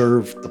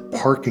observe the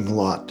parking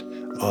lot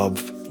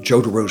of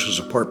Joe DeRose's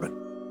apartment.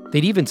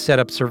 They'd even set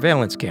up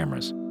surveillance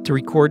cameras to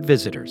record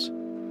visitors.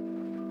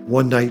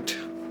 One night,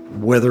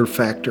 weather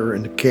factor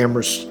and the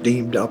cameras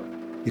steamed up.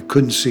 You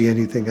couldn't see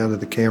anything out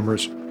of the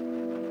cameras.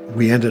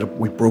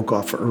 We broke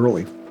off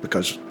early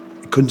because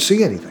you couldn't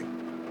see anything.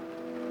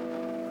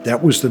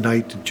 That was the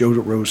night that Joe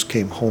DeRose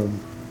came home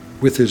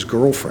with his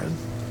girlfriend.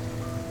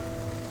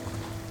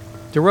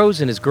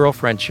 DeRose and his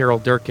girlfriend,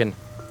 Cheryl Durkin,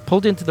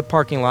 pulled into the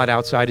parking lot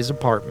outside his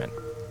apartment.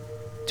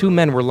 Two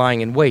men were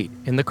lying in wait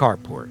in the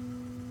carport.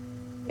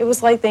 It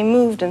was like they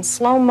moved in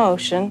slow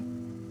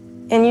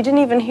motion, and you didn't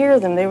even hear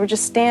them. They were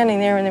just standing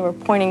there, and they were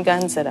pointing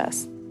guns at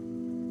us.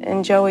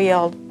 And Joey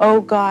yelled,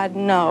 "Oh, God,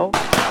 no."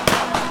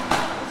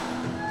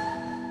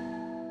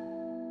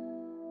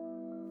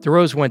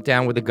 DeRose went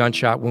down with a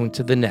gunshot wound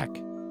to the neck.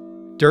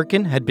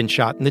 Durkin had been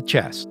shot in the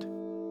chest.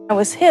 I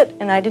was hit,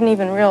 and I didn't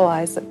even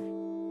realize it.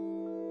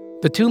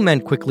 The two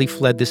men quickly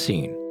fled the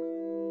scene,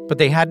 but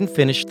they hadn't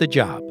finished the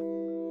job.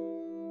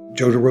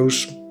 Joe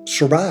DeRose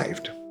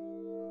survived.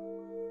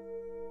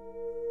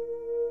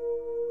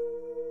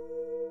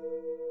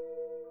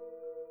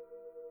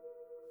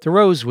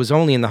 DeRose was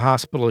only in the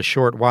hospital a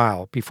short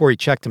while before he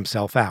checked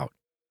himself out.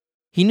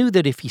 He knew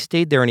that if he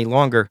stayed there any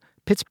longer,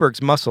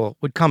 Pittsburgh's muscle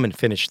would come and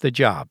finish the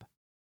job.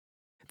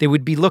 They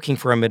would be looking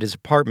for him at his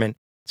apartment,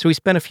 so he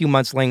spent a few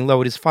months laying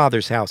low at his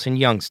father's house in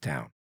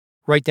Youngstown,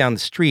 right down the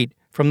street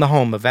from the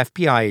home of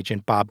FBI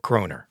agent Bob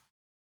Kroner.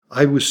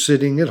 I was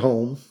sitting at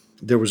home.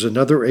 There was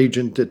another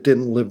agent that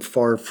didn't live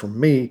far from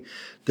me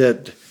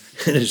that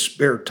in his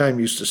spare time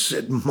used to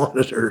sit and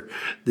monitor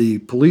the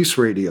police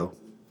radio.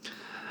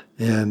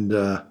 And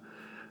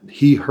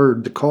he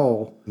heard the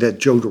call that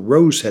Joe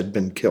DeRose had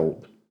been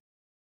killed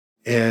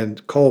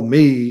and called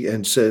me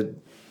and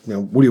said,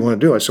 what do you want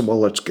to do? I said, well,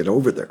 let's get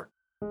over there.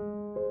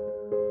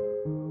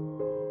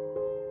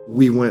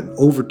 We went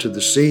over to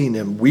the scene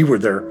and we were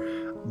there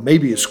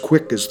maybe as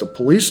quick as the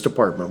police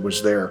department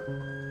was there.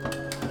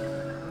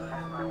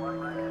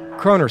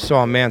 Kroner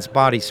saw a man's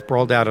body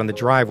sprawled out on the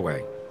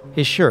driveway,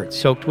 his shirt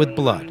soaked with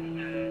blood.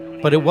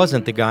 But it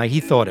wasn't the guy he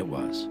thought it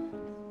was.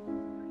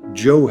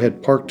 Joe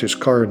had parked his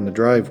car in the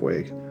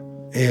driveway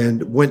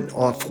and went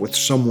off with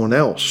someone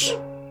else.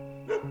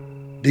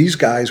 These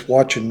guys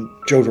watching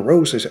Joe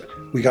DeRose, they said,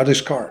 we got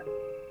his car.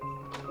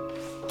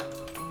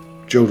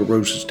 Joe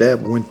DeRose's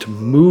dad went to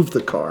move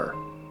the car,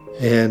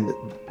 and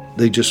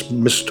they just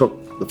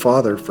mistook the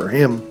father for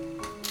him.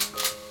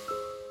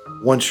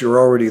 Once you're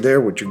already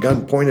there with your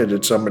gun pointed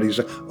at somebody, you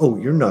say, oh,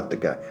 you're not the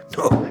guy.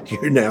 No,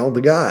 you're now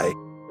the guy.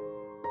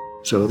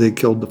 So they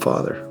killed the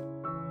father.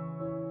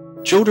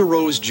 Joe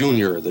DeRose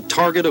Jr., the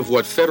target of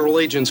what federal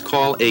agents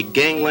call a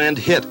gangland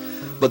hit.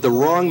 But the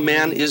wrong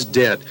man is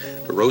dead.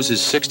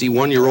 DeRose's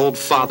 61-year-old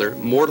father,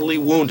 mortally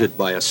wounded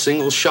by a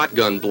single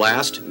shotgun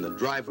blast in the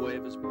driveway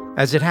of his...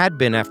 As it had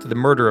been after the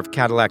murder of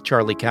Cadillac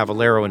Charlie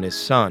Cavallero and his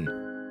son,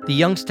 the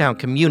Youngstown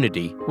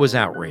community was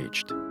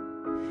outraged.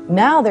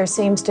 Now there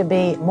seems to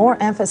be more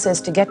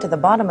emphasis to get to the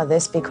bottom of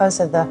this because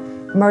of the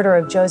murder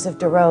of Joseph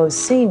DeRose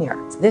Sr.,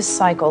 this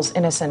cycle's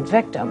innocent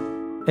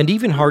victim. And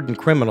even hardened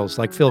criminals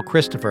like Phil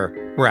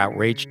Christopher were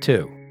outraged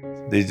too.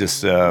 They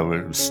just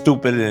were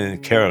stupid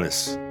and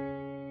careless.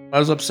 I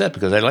was upset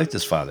because I liked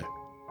his father.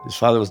 His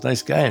father was a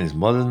nice guy and his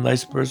mother was a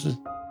nice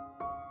person.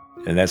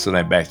 And that's when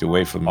I backed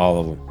away from all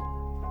of them.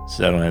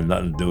 So I don't have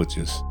nothing to do with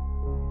this.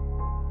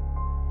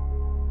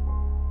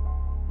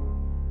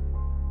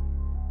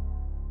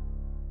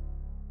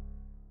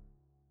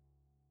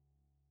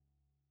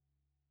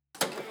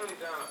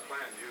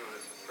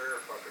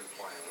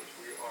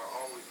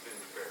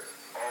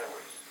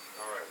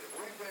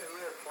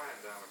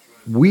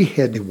 We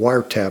had a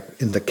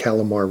wiretap in the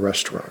Calamar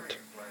restaurant.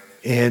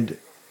 And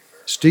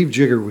Steve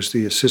Jigger was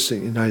the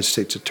assistant United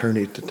States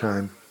attorney at the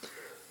time.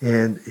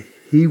 And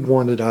he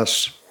wanted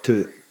us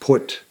to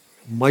put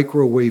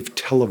microwave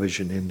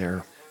television in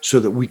there so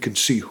that we could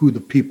see who the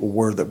people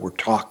were that were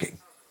talking.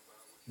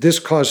 This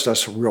caused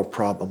us a real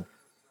problem.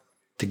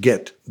 To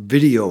get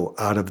video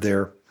out of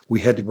there,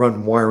 we had to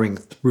run wiring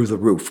through the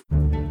roof.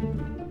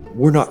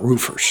 We're not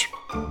roofers.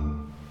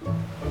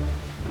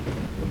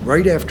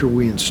 Right after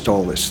we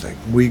installed this thing,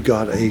 we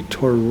got a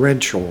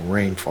torrential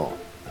rainfall.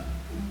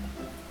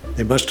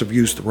 They must have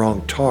used the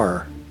wrong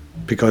tar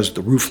because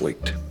the roof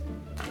leaked.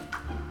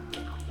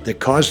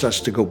 That caused us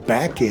to go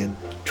back in,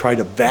 try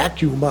to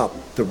vacuum up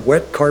the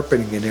wet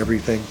carpeting and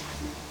everything.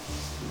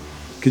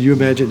 Could you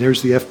imagine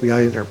there's the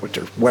FBI in there with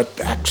their wet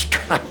backs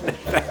trying to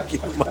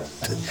vacuum up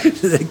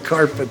the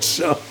carpet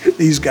so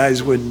these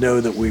guys wouldn't know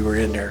that we were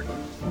in there.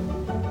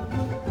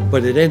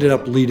 But it ended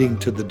up leading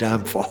to the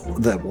downfall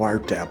of that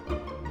wiretap.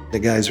 The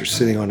guys are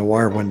sitting on the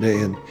wire one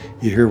day and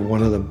you hear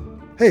one of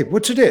them, hey,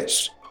 what's it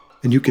is?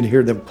 And you can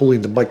hear them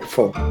pulling the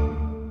microphone.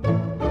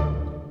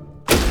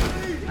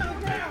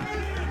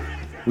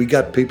 We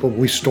got people,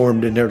 we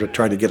stormed in there to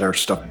try to get our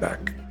stuff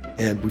back.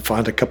 And we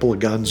found a couple of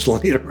guns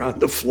laying around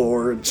the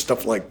floor and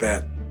stuff like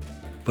that.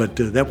 But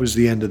that was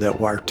the end of that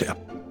wiretap.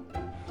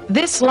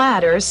 This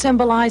ladder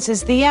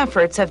symbolizes the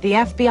efforts of the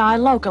FBI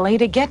locally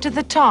to get to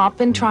the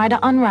top and try to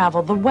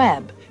unravel the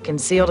web.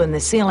 Concealed in the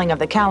ceiling of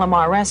the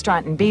Calamar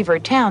restaurant in Beaver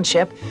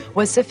Township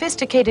was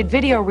sophisticated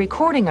video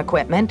recording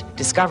equipment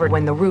discovered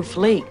when the roof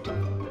leaked.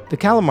 The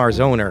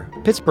Calamar's owner,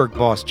 Pittsburgh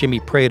boss Jimmy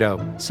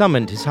Prado,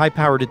 summoned his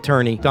high-powered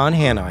attorney, Don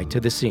Hanai, to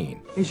the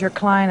scene. Is your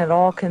client at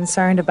all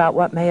concerned about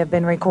what may have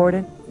been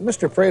recorded?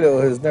 Mr. Prado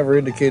has never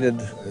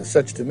indicated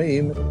such to me.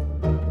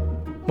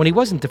 When he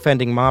wasn't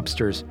defending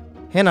mobsters,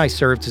 Hanai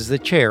served as the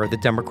chair of the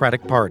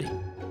Democratic Party.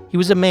 He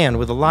was a man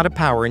with a lot of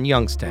power in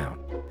Youngstown,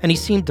 and he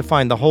seemed to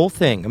find the whole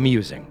thing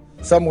amusing.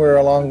 Somewhere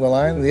along the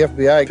line, the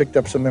FBI picked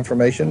up some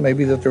information,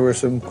 maybe that there were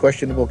some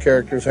questionable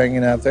characters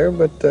hanging out there,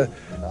 but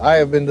I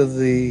have been to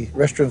the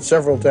restaurant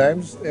several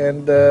times,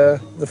 and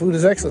the food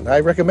is excellent.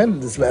 I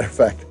recommend it, as a matter of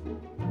fact.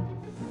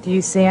 Do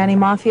you see any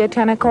mafia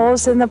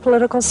tentacles in the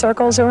political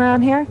circles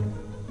around here?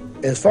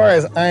 As far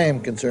as I am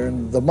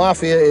concerned, the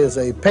mafia is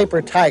a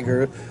paper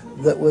tiger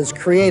that was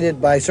created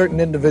by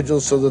certain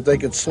individuals so that they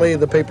could slay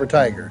the paper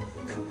tiger.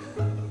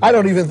 I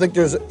don't even think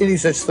there's any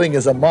such thing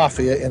as a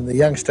mafia in the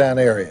Youngstown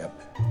area.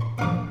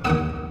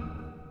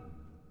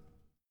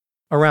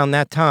 Around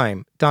that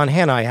time, Don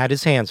Hanai had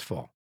his hands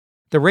full.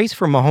 The race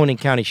for Mahoning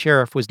County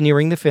Sheriff was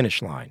nearing the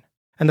finish line,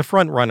 and the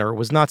front runner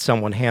was not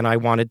someone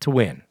Hanai wanted to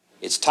win.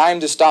 It's time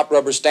to stop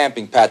rubber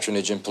stamping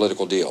patronage in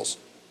political deals.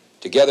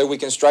 Together we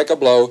can strike a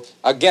blow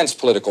against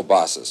political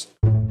bosses.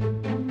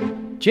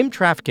 Jim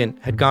Traficant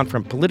had gone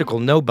from political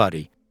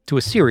nobody to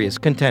a serious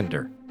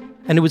contender,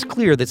 and it was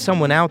clear that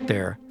someone out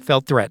there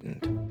felt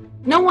threatened.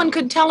 No one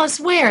could tell us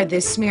where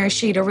this smear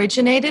sheet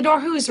originated or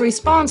who's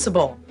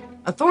responsible.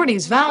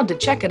 Authorities vowed to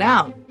check it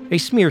out. A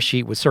smear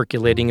sheet was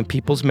circulating in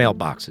people's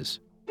mailboxes.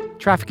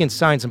 Traficant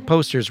signs and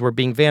posters were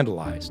being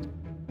vandalized.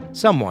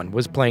 Someone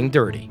was playing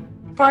dirty.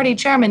 Party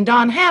Chairman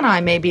Don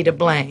Hanai may be to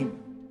blame.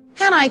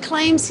 Hanai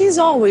claims he's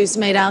always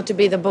made out to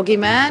be the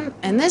boogeyman,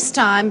 and this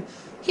time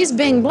he's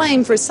being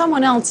blamed for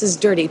someone else's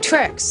dirty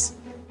tricks.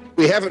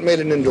 We haven't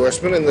made an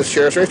endorsement in the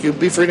sheriff's race. You can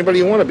be for anybody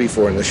you want to be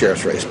for in the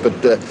sheriff's race, but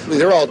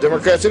they're all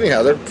Democrats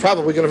anyhow. They're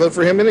probably going to vote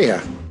for him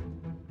anyhow.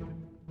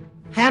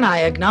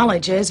 Hanai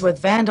acknowledges with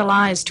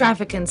vandalized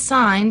Traficant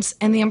signs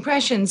and the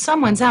impression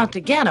someone's out to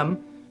get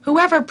him,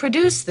 whoever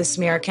produced the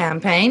smear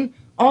campaign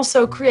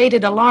also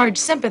created a large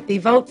sympathy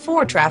vote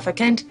for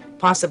Traficant,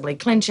 possibly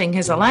clinching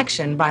his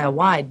election by a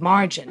wide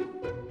margin.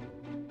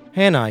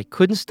 Hanai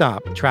couldn't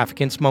stop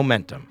Traficant's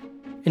momentum.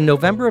 In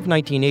November of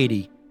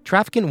 1980,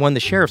 Traficant won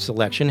the sheriff's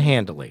election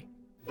handily.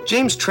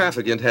 James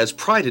Traficant has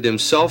prided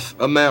himself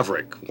a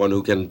maverick, one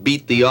who can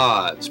beat the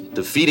odds,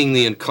 defeating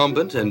the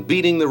incumbent and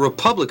beating the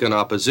Republican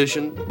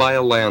opposition by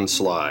a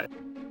landslide.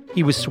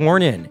 He was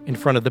sworn in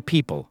front of the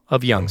people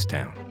of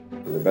Youngstown.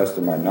 To the best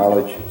of my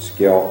knowledge,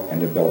 skill,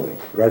 and ability.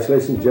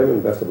 Congratulations, Jim,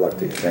 and best of luck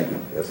to you. Thank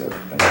you. Yes, sir.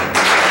 Thank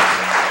you.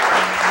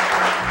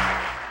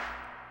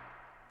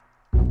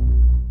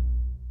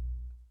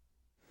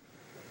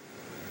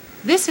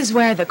 This is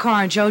where the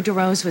car Joe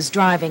DeRose was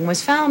driving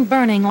was found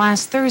burning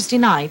last Thursday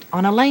night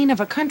on a lane of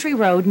a country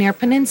road near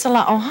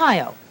Peninsula,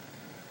 Ohio.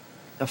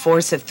 The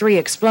force of 3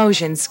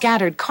 explosions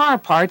scattered car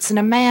parts in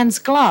a man's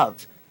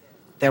glove.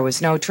 There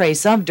was no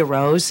trace of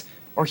DeRose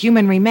or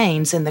human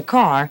remains in the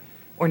car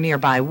or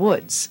nearby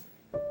woods.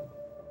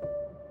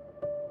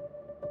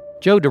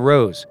 Joe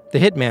DeRose, the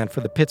hitman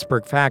for the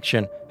Pittsburgh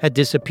faction, had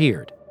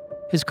disappeared.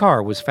 His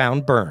car was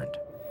found burned.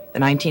 The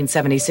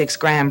 1976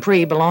 Grand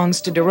Prix belongs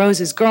to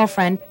DeRose's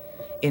girlfriend.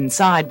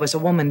 Inside was a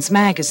woman's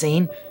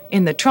magazine.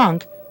 In the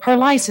trunk, her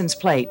license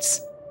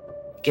plates,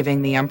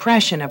 giving the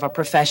impression of a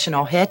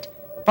professional hit.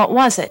 But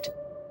was it?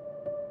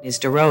 Is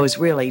DeRose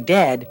really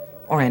dead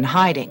or in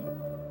hiding?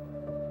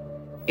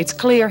 It's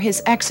clear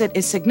his exit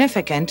is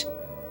significant.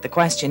 The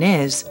question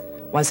is,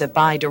 was it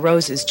by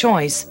DeRose's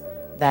choice?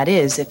 That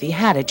is, if he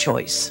had a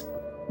choice.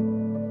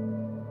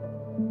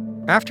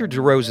 After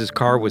DeRose's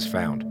car was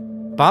found,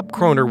 Bob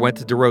Kroner went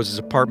to DeRose's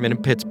apartment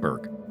in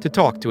Pittsburgh to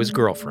talk to his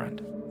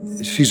girlfriend.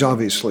 She's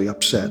obviously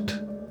upset,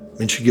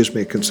 and she gives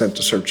me a consent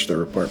to search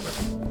their apartment.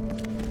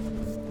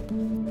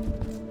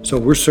 So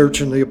we're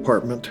searching the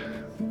apartment,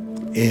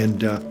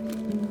 and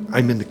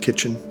I'm in the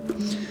kitchen,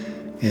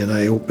 and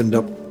I opened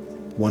up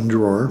one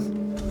drawer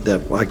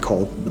that I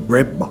called the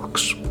bread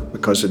box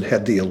because it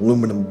had the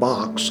aluminum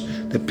box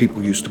that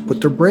people used to put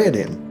their bread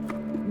in.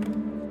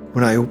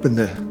 When I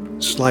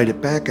slide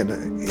it back, and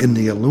in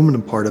the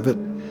aluminum part of it,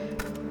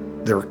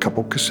 there are a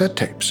couple cassette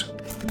tapes.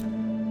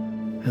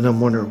 And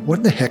I'm wondering,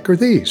 what the heck are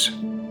these?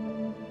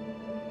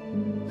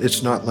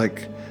 It's not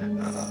like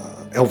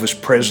Elvis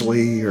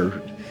Presley,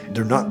 or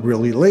they're not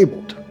really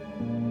labeled.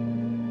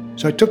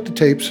 So I took the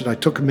tapes and I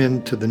took them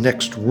into the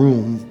next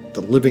room,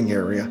 the living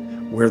area,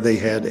 where they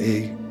had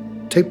a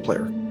tape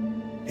player.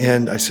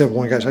 And I said,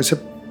 one guy,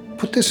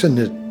 put this in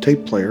the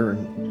tape player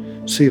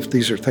and see if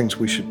these are things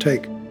we should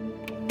take. How are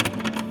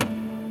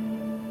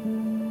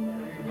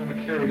you going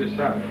to carry this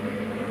out?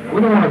 We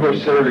don't want to go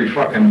sit every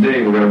fucking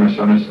day. We got a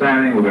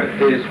misunderstanding. We got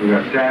this. We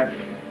got that.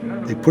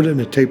 They put it in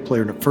a tape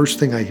player, and the first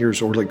thing I hear is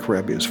Orly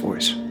Carabia's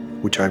voice,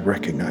 which I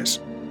recognize.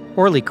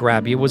 Orly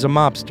Carabia was a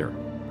mobster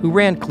who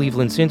ran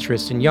Cleveland's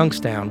interest in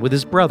Youngstown with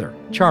his brother,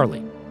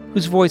 Charlie,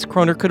 whose voice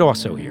Kroner could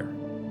also hear.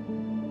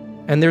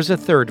 And there's a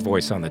third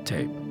voice on the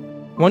tape,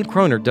 one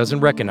Kroner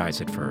doesn't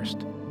recognize at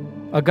first.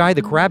 A guy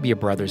the Carabia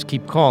brothers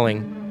keep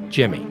calling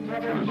Jimmy.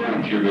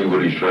 Jimmy,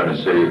 what he's trying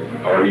to say,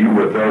 are you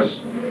with us?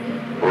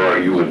 Or are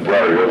you with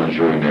Briar Hill and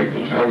Joey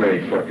Nichols? How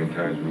many fucking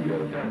times we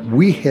got that?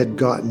 We had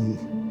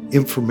gotten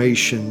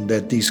information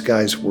that these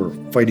guys were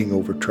fighting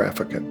over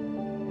Traficant.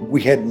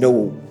 We had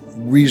no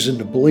reason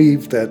to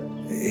believe that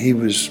he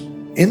was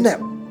in that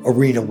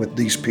arena with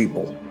these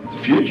people.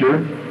 The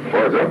future, as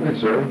far as I'm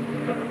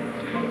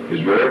concerned,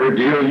 is whatever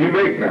deal you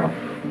make now.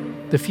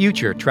 The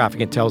future,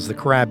 Traficant tells the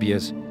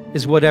Carabias,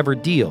 is whatever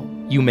deal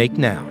you make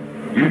now.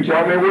 You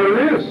tell me what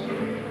it is.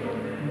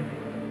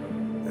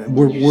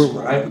 We're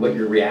describe what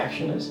your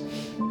reaction is?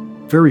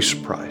 Very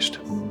surprised,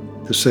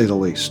 to say the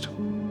least.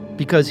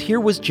 Because here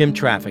was Jim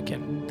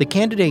Traficant, the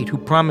candidate who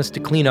promised to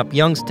clean up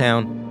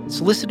Youngstown,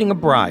 soliciting a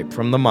bribe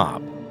from the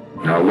mob.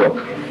 Now look,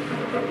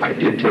 I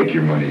did take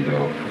your money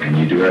though, and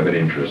you do have an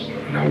interest.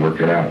 Now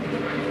work it out.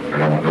 I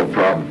don't want no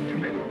problem.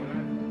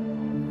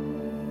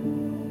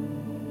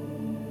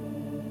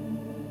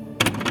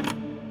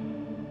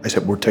 I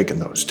said, we're taking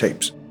those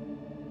tapes.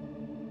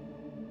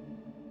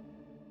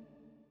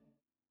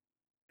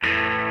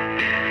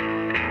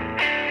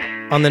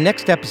 On the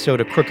next episode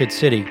of Crooked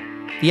City,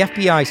 the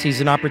FBI sees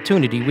an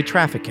opportunity with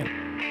Traficant.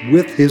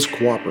 With his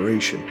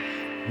cooperation,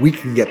 we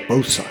can get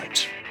both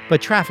sides.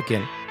 But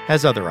Traficant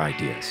has other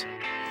ideas.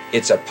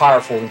 It's a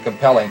powerful and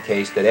compelling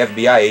case that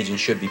FBI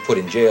agents should be put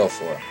in jail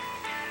for.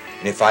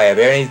 And if I have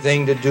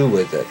anything to do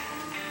with it,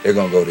 they're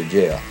going to go to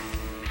jail.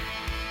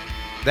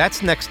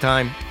 That's next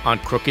time on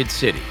Crooked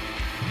City.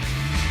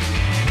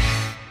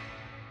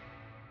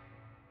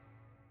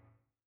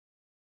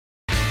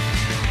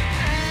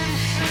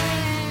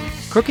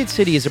 Crooked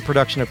City is a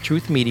production of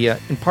Truth Media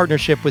in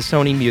partnership with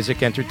Sony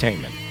Music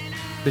Entertainment.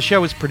 The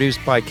show is produced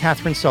by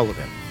Catherine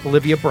Sullivan,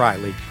 Olivia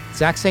Briley,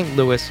 Zach St.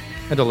 Louis,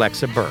 and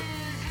Alexa Burke.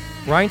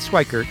 Ryan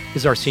Swikert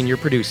is our senior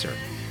producer.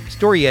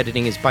 Story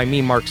editing is by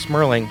me, Mark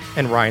Smerling,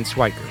 and Ryan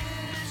Swikert.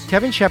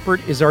 Kevin Shepard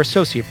is our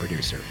associate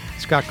producer.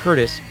 Scott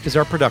Curtis is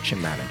our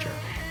production manager.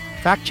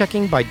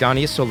 Fact-checking by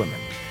Dania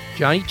Suleiman.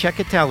 Johnny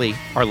Ceccatelli,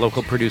 our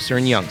local producer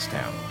in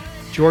Youngstown.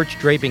 George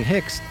Drabing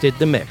Hicks did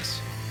the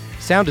mix.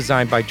 Sound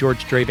design by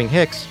George Drabing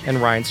Hicks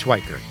and Ryan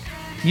Swikert.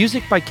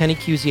 Music by Kenny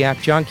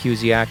Cusiak, John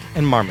Cusiak,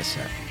 and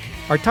Marmoset.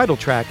 Our title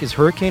track is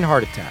Hurricane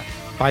Heart Attack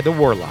by the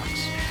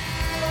Warlocks.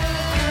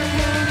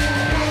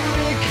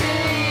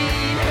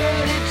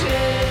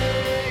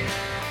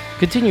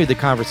 Continue the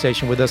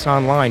conversation with us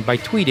online by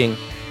tweeting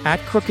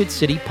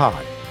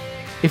 @CrookedCityPod.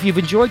 If you've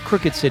enjoyed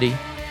Crooked City,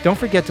 don't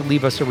forget to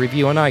leave us a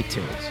review on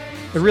iTunes.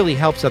 It really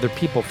helps other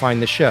people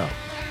find the show.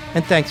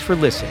 And thanks for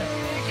listening.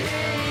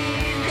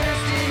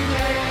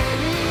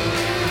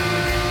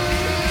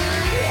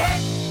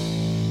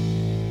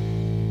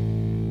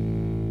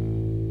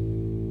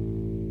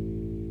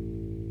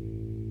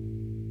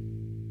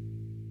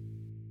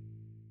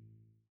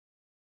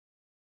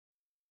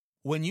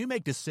 When you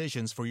make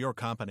decisions for your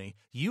company,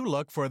 you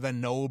look for the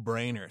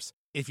no-brainers.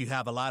 If you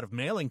have a lot of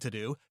mailing to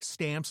do,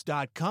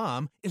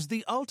 Stamps.com is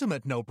the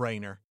ultimate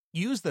no-brainer.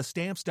 Use the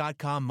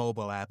Stamps.com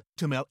mobile app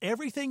to mail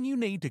everything you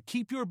need to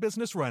keep your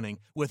business running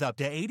with up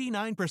to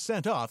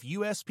 89% off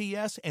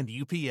USPS and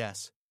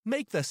UPS.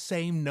 Make the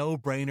same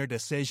no-brainer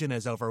decision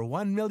as over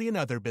 1 million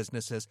other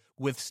businesses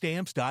with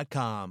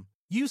Stamps.com.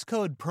 Use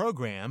code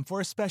PROGRAM for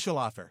a special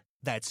offer.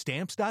 That's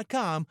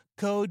Stamps.com,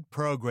 code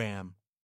PROGRAM.